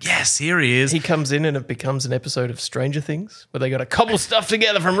in. I'm like, yes, here he is. He comes in and it becomes an episode of Stranger Things where they got to cobble stuff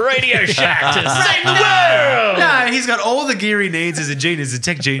together from Radio Shack to save the world. No, he's got all the gear he needs as a genius, a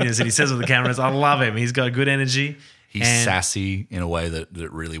tech genius, and he says with the cameras, I love him. He's got good energy. He's And- sassy in a way that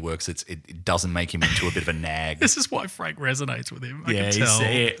really works. It doesn't make him into a bit of a nag. This is why Frank resonates with him. I Yeah, can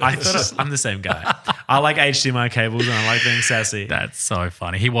tell. I thought I'm the same guy. I like HDMI cables and I like being sassy. That's so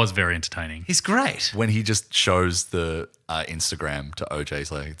funny. He was very entertaining. He's great. When he just shows the Instagram to OJ,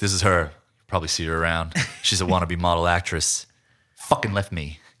 he's like, this is her. Probably see her around. She's a wannabe model actress. Fucking left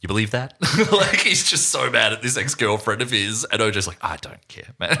me. You believe that? Like, he's just so mad at this ex-girlfriend of his. And OJ's like, I don't care,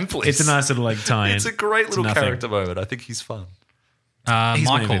 man. Please. It's a nice little like tie-in. It's a great little nothing. character moment. I think he's fun. He's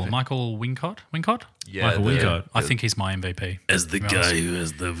my MVP. Michael Wincott? Yeah, Michael Wincott. I think he's my MVP. As the guy who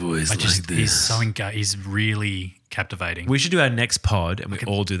has the voice He's so he's really captivating. We should do our next pod and we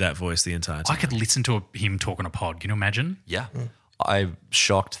all do that voice the entire time. I could listen to him talk on a pod. Can you imagine? Yeah. I'm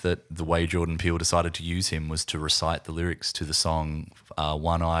shocked that the way Jordan Peele decided to use him was to recite the lyrics to the song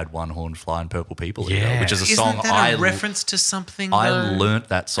One-Eyed, One-Horned, Flying Purple People, Yeah. which is a Isn't song that a reference to something? I though? learnt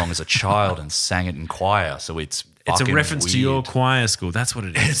that song as a child and sang it in choir, so it's It's a fucking reference to your weird. choir school. That's what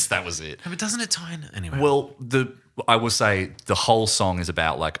it is. Yes, that was it. But doesn't it tie in? Anyway. Well, I will say the whole song is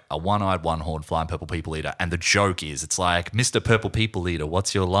about like a one-eyed, one-horned, flying purple people eater, and the joke is it's like, Mr. Purple People Eater,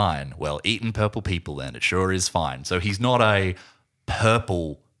 what's your line? Well, eating purple people, then it sure is fine. So he's not a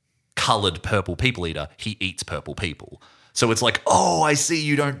coloured purple people eater. He eats purple people. So it's like, oh, I see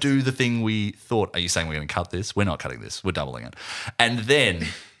you don't do the thing we thought. Are you saying we're going to cut this? We're not cutting this. We're doubling it. And then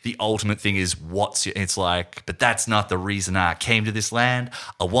the ultimate thing is it's like, but that's not the reason I came to this land.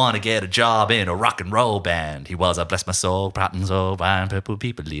 I want to get a job in a rock and roll band. He was, I bless my soul, bright and soul, blind purple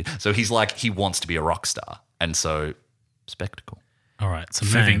people lead. So he's like, he wants to be a rock star. And so, spectacle. All right. So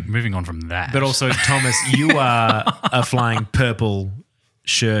Fame. moving on from that. But also, Thomas, you are a flying purple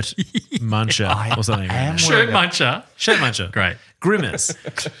shirt muncher or something. Shirt muncher. Shirt muncher. Great. Grimace,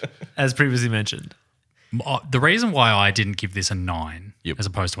 as previously mentioned. The reason why I didn't give this a 9 Yep. as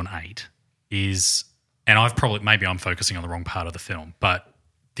opposed to an 8 is, and maybe I'm focusing on the wrong part of the film, but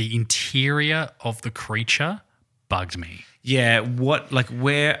the interior of the creature bugged me. Yeah,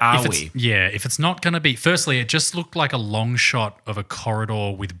 where are we? If it's not going to be, firstly, it just looked like a long shot of a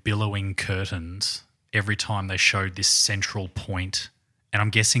corridor with billowing curtains every time they showed this central point. And I'm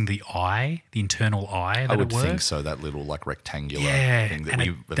guessing the internal eye that I would it worked. think so, that little like rectangular thing that and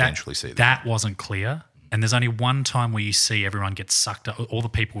we eventually see. That wasn't clear. And there's only one time where you see everyone get sucked up. All the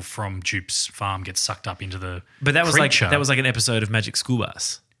people from Dupe's farm get sucked up into the But that was creature. like an episode of Magic School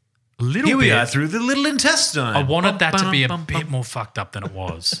Bus. A little Here bit. we are through the little intestine. I wanted that to be a bit more fucked up than it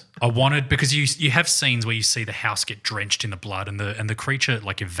was. I wanted because you have scenes where you see the house get drenched in the blood and the creature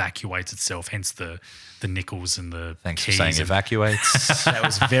like evacuates itself. Hence the nickels and the Thanks for keys saying and- evacuates. That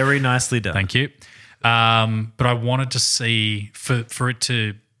was very nicely done. Thank you. But I wanted to see for it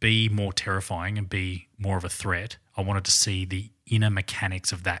to be more terrifying and be more of a threat. I wanted to see the inner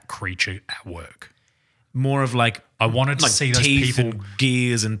mechanics of that creature at work. More of like I wanted to see those teeth people. and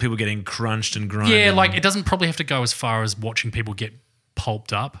gears and people getting crunched and grinded. Yeah, like it doesn't probably have to go as far as watching people get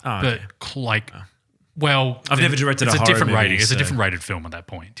pulped up, but like, well, I've never directed it's a horror different movie, rating. It's a so- different rated film at that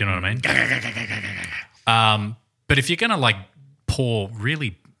point. Do you know what I mean? But if you're gonna like pour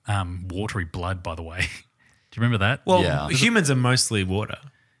really watery blood, by the way, do you remember that? Well, Yeah. humans are mostly water.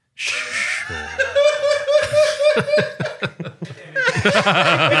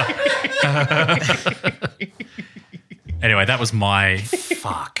 Anyway, that was my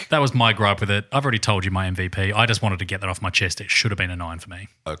Fuck. that was my gripe with it. I've already told you my MVP. I just wanted to get that off my chest. It should have been a 9 for me.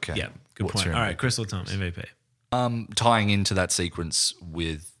 Okay. Yeah, good What's point. your All right, Crystal Tom, MVP. Tying into that sequence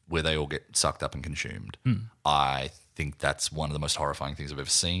with where they all get sucked up and consumed, I think that's one of the most horrifying things I've ever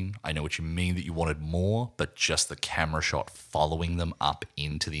seen. I know what you mean that you wanted more, but just the camera shot following them up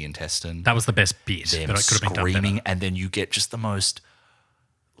into the intestine, That was the best bit, them but it could have been done screaming, better. and then you get just the most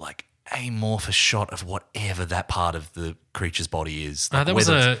like amorphous shot of whatever that part of the creature's body is. Like, That was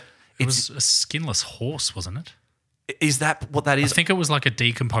whether it was a skinless horse, wasn't it? is that what that I is? think it was like a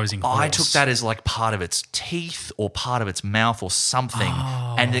decomposing horse. I took that as like part of its teeth or part of its mouth or something.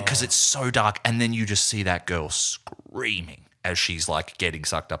 And because it's so dark, and then you just see that girl screaming as she's like getting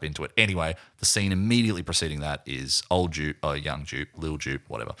sucked up into it. Anyway, the scene immediately preceding that is young Jupe, Lil Jupe,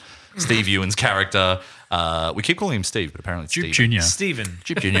 whatever. Steve Ewan's character. We keep calling him Steve, but apparently it's Jupe Steve. Jr. Stephen.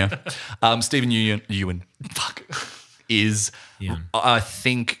 Jupe Jr. Stephen Ewan is, I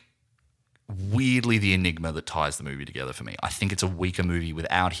think, weirdly the enigma that ties the movie together for me. I think it's a weaker movie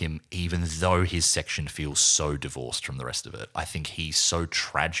without him, even though his section feels so divorced from the rest of it. I think he's so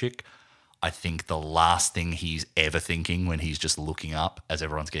tragic. I think the last thing he's ever thinking when he's just looking up as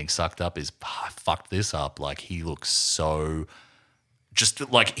everyone's getting sucked up is, I fucked this up. Like, he looks so...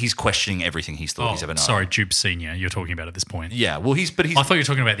 Just like he's questioning everything he's thought he's ever known. Sorry, Jupe Senior. You're talking about at this point. Yeah, well, he's I thought you were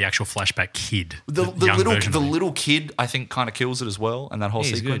talking about the actual flashback kid. the young little version the of him. little kid, I think, kind of kills it as well, and that whole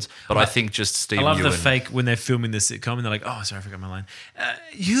He's sequence. good. But I think just I Stephen love Ewan. the fake when they're filming the sitcom and they're like, oh, sorry, I forgot my line.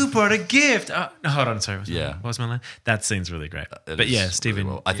 You brought a gift. Oh, no, hold on, sorry. What was my line? That scene's really great. It But is yeah, really Stephen.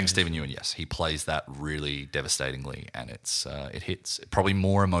 well. I think Stephen Ewan, yes, he plays that really devastatingly, and it hits probably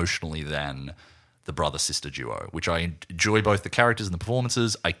more emotionally than the brother-sister duo, which I enjoy both the characters and the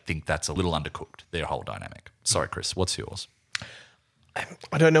performances. I think that's a little undercooked, their whole dynamic. Sorry, Chris, what's yours?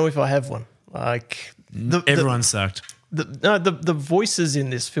 I don't know if I have one. Like Everyone sucked. the voices in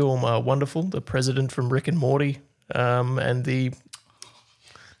this film are wonderful. The president from Rick and Morty, and the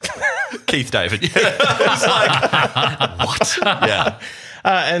Keith David. Yeah. I was like, what? Yeah.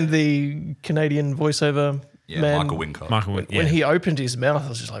 and the Canadian voiceover man. Michael Wincott. Michael, When he opened his mouth, I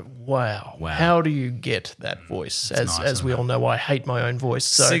was just like, wow. How do you get that voice? As we all know, I hate my own voice.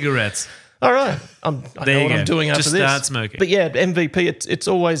 So, cigarettes. all right. I There know you what go. I'm doing after Just this. start smoking. But yeah, MVP, it's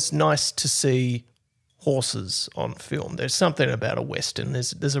always nice to see horses on film. There's something about a Western.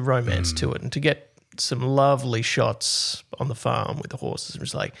 There's a romance to it. And to get some lovely shots on the farm with the horses, it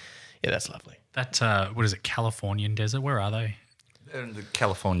was like, yeah, that's lovely. That what is it? Californian desert? Where are they? They're in the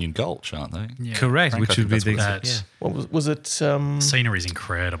Californian Gulch, aren't they? Yeah. Correct, Frank, which I would be think the. that's That What was it? scenery's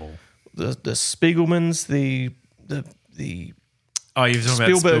incredible. The Spiegelmans, the Oh, you're talking about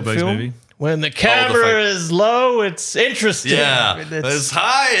Spielberg Spielberg's film. movie? When the camera fake- is low, it's interesting. Yeah. It's- It's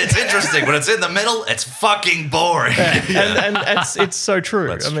high, it's interesting. When it's in the middle, it's fucking boring. and it's so true.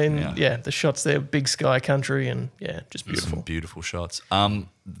 That's- I mean, yeah. yeah, the shots there, big sky country, and yeah, just beautiful. Some beautiful shots.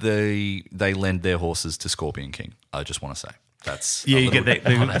 They lend their horses to Scorpion King. I just want to say that's Yeah, a you little- get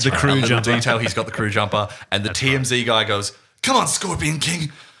the a crew little jumper. detail. He's got the crew jumper, and the TMZ guy goes, "Come on, Scorpion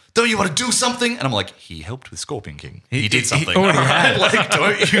King, don't you want to do something?" And I'm like, he helped with Scorpion King. He did something. already all right? Like,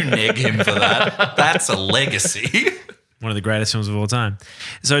 don't you neg him for that? That's a legacy. One of the greatest films of all time.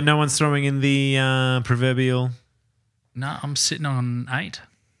 So no one's throwing in the proverbial. No, I'm sitting on 8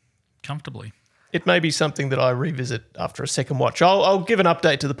 comfortably. It may be something that I revisit after a second watch. I'll give an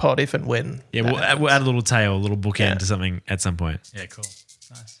update to the pod if and when. Yeah, that we'll happens. add a little tail, a little bookend Yeah. to something at some point. Yeah, cool.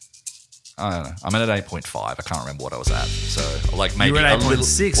 Nice. I don't know. I'm at 8.5. I can't remember what I was at. So, like, maybe You were at a little.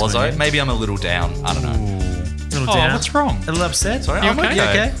 8.6, Was I? weren't you? Maybe I'm a little down. I don't know. A little Oh, down. what's wrong? A little upset. Sorry, You I'm okay? okay. You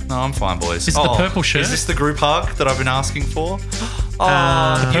okay? No, I'm fine, boys. Is it the purple shirt? Is this the group hug that I've been asking for?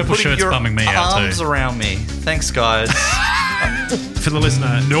 Oh, The purple shirt's bumming me out too. Arms around me. Thanks, guys. For the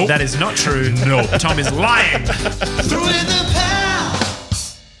listener, Nope. that is not true. No, Tom is lying. Throw it in the pal.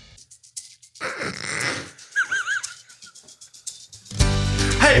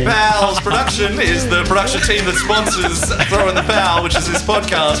 Hey Pals Production is the production team that sponsors Throw in the Pal, which is this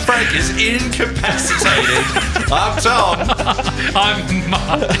podcast. Frank is incapacitated. I'm Tom. I'm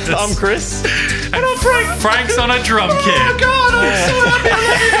Marcus. I'm Chris. And I'm Frank. Frank's on a drum kit. Oh God, I'm so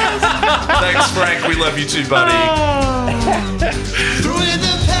happy. Thanks, Frank. We love you too, buddy.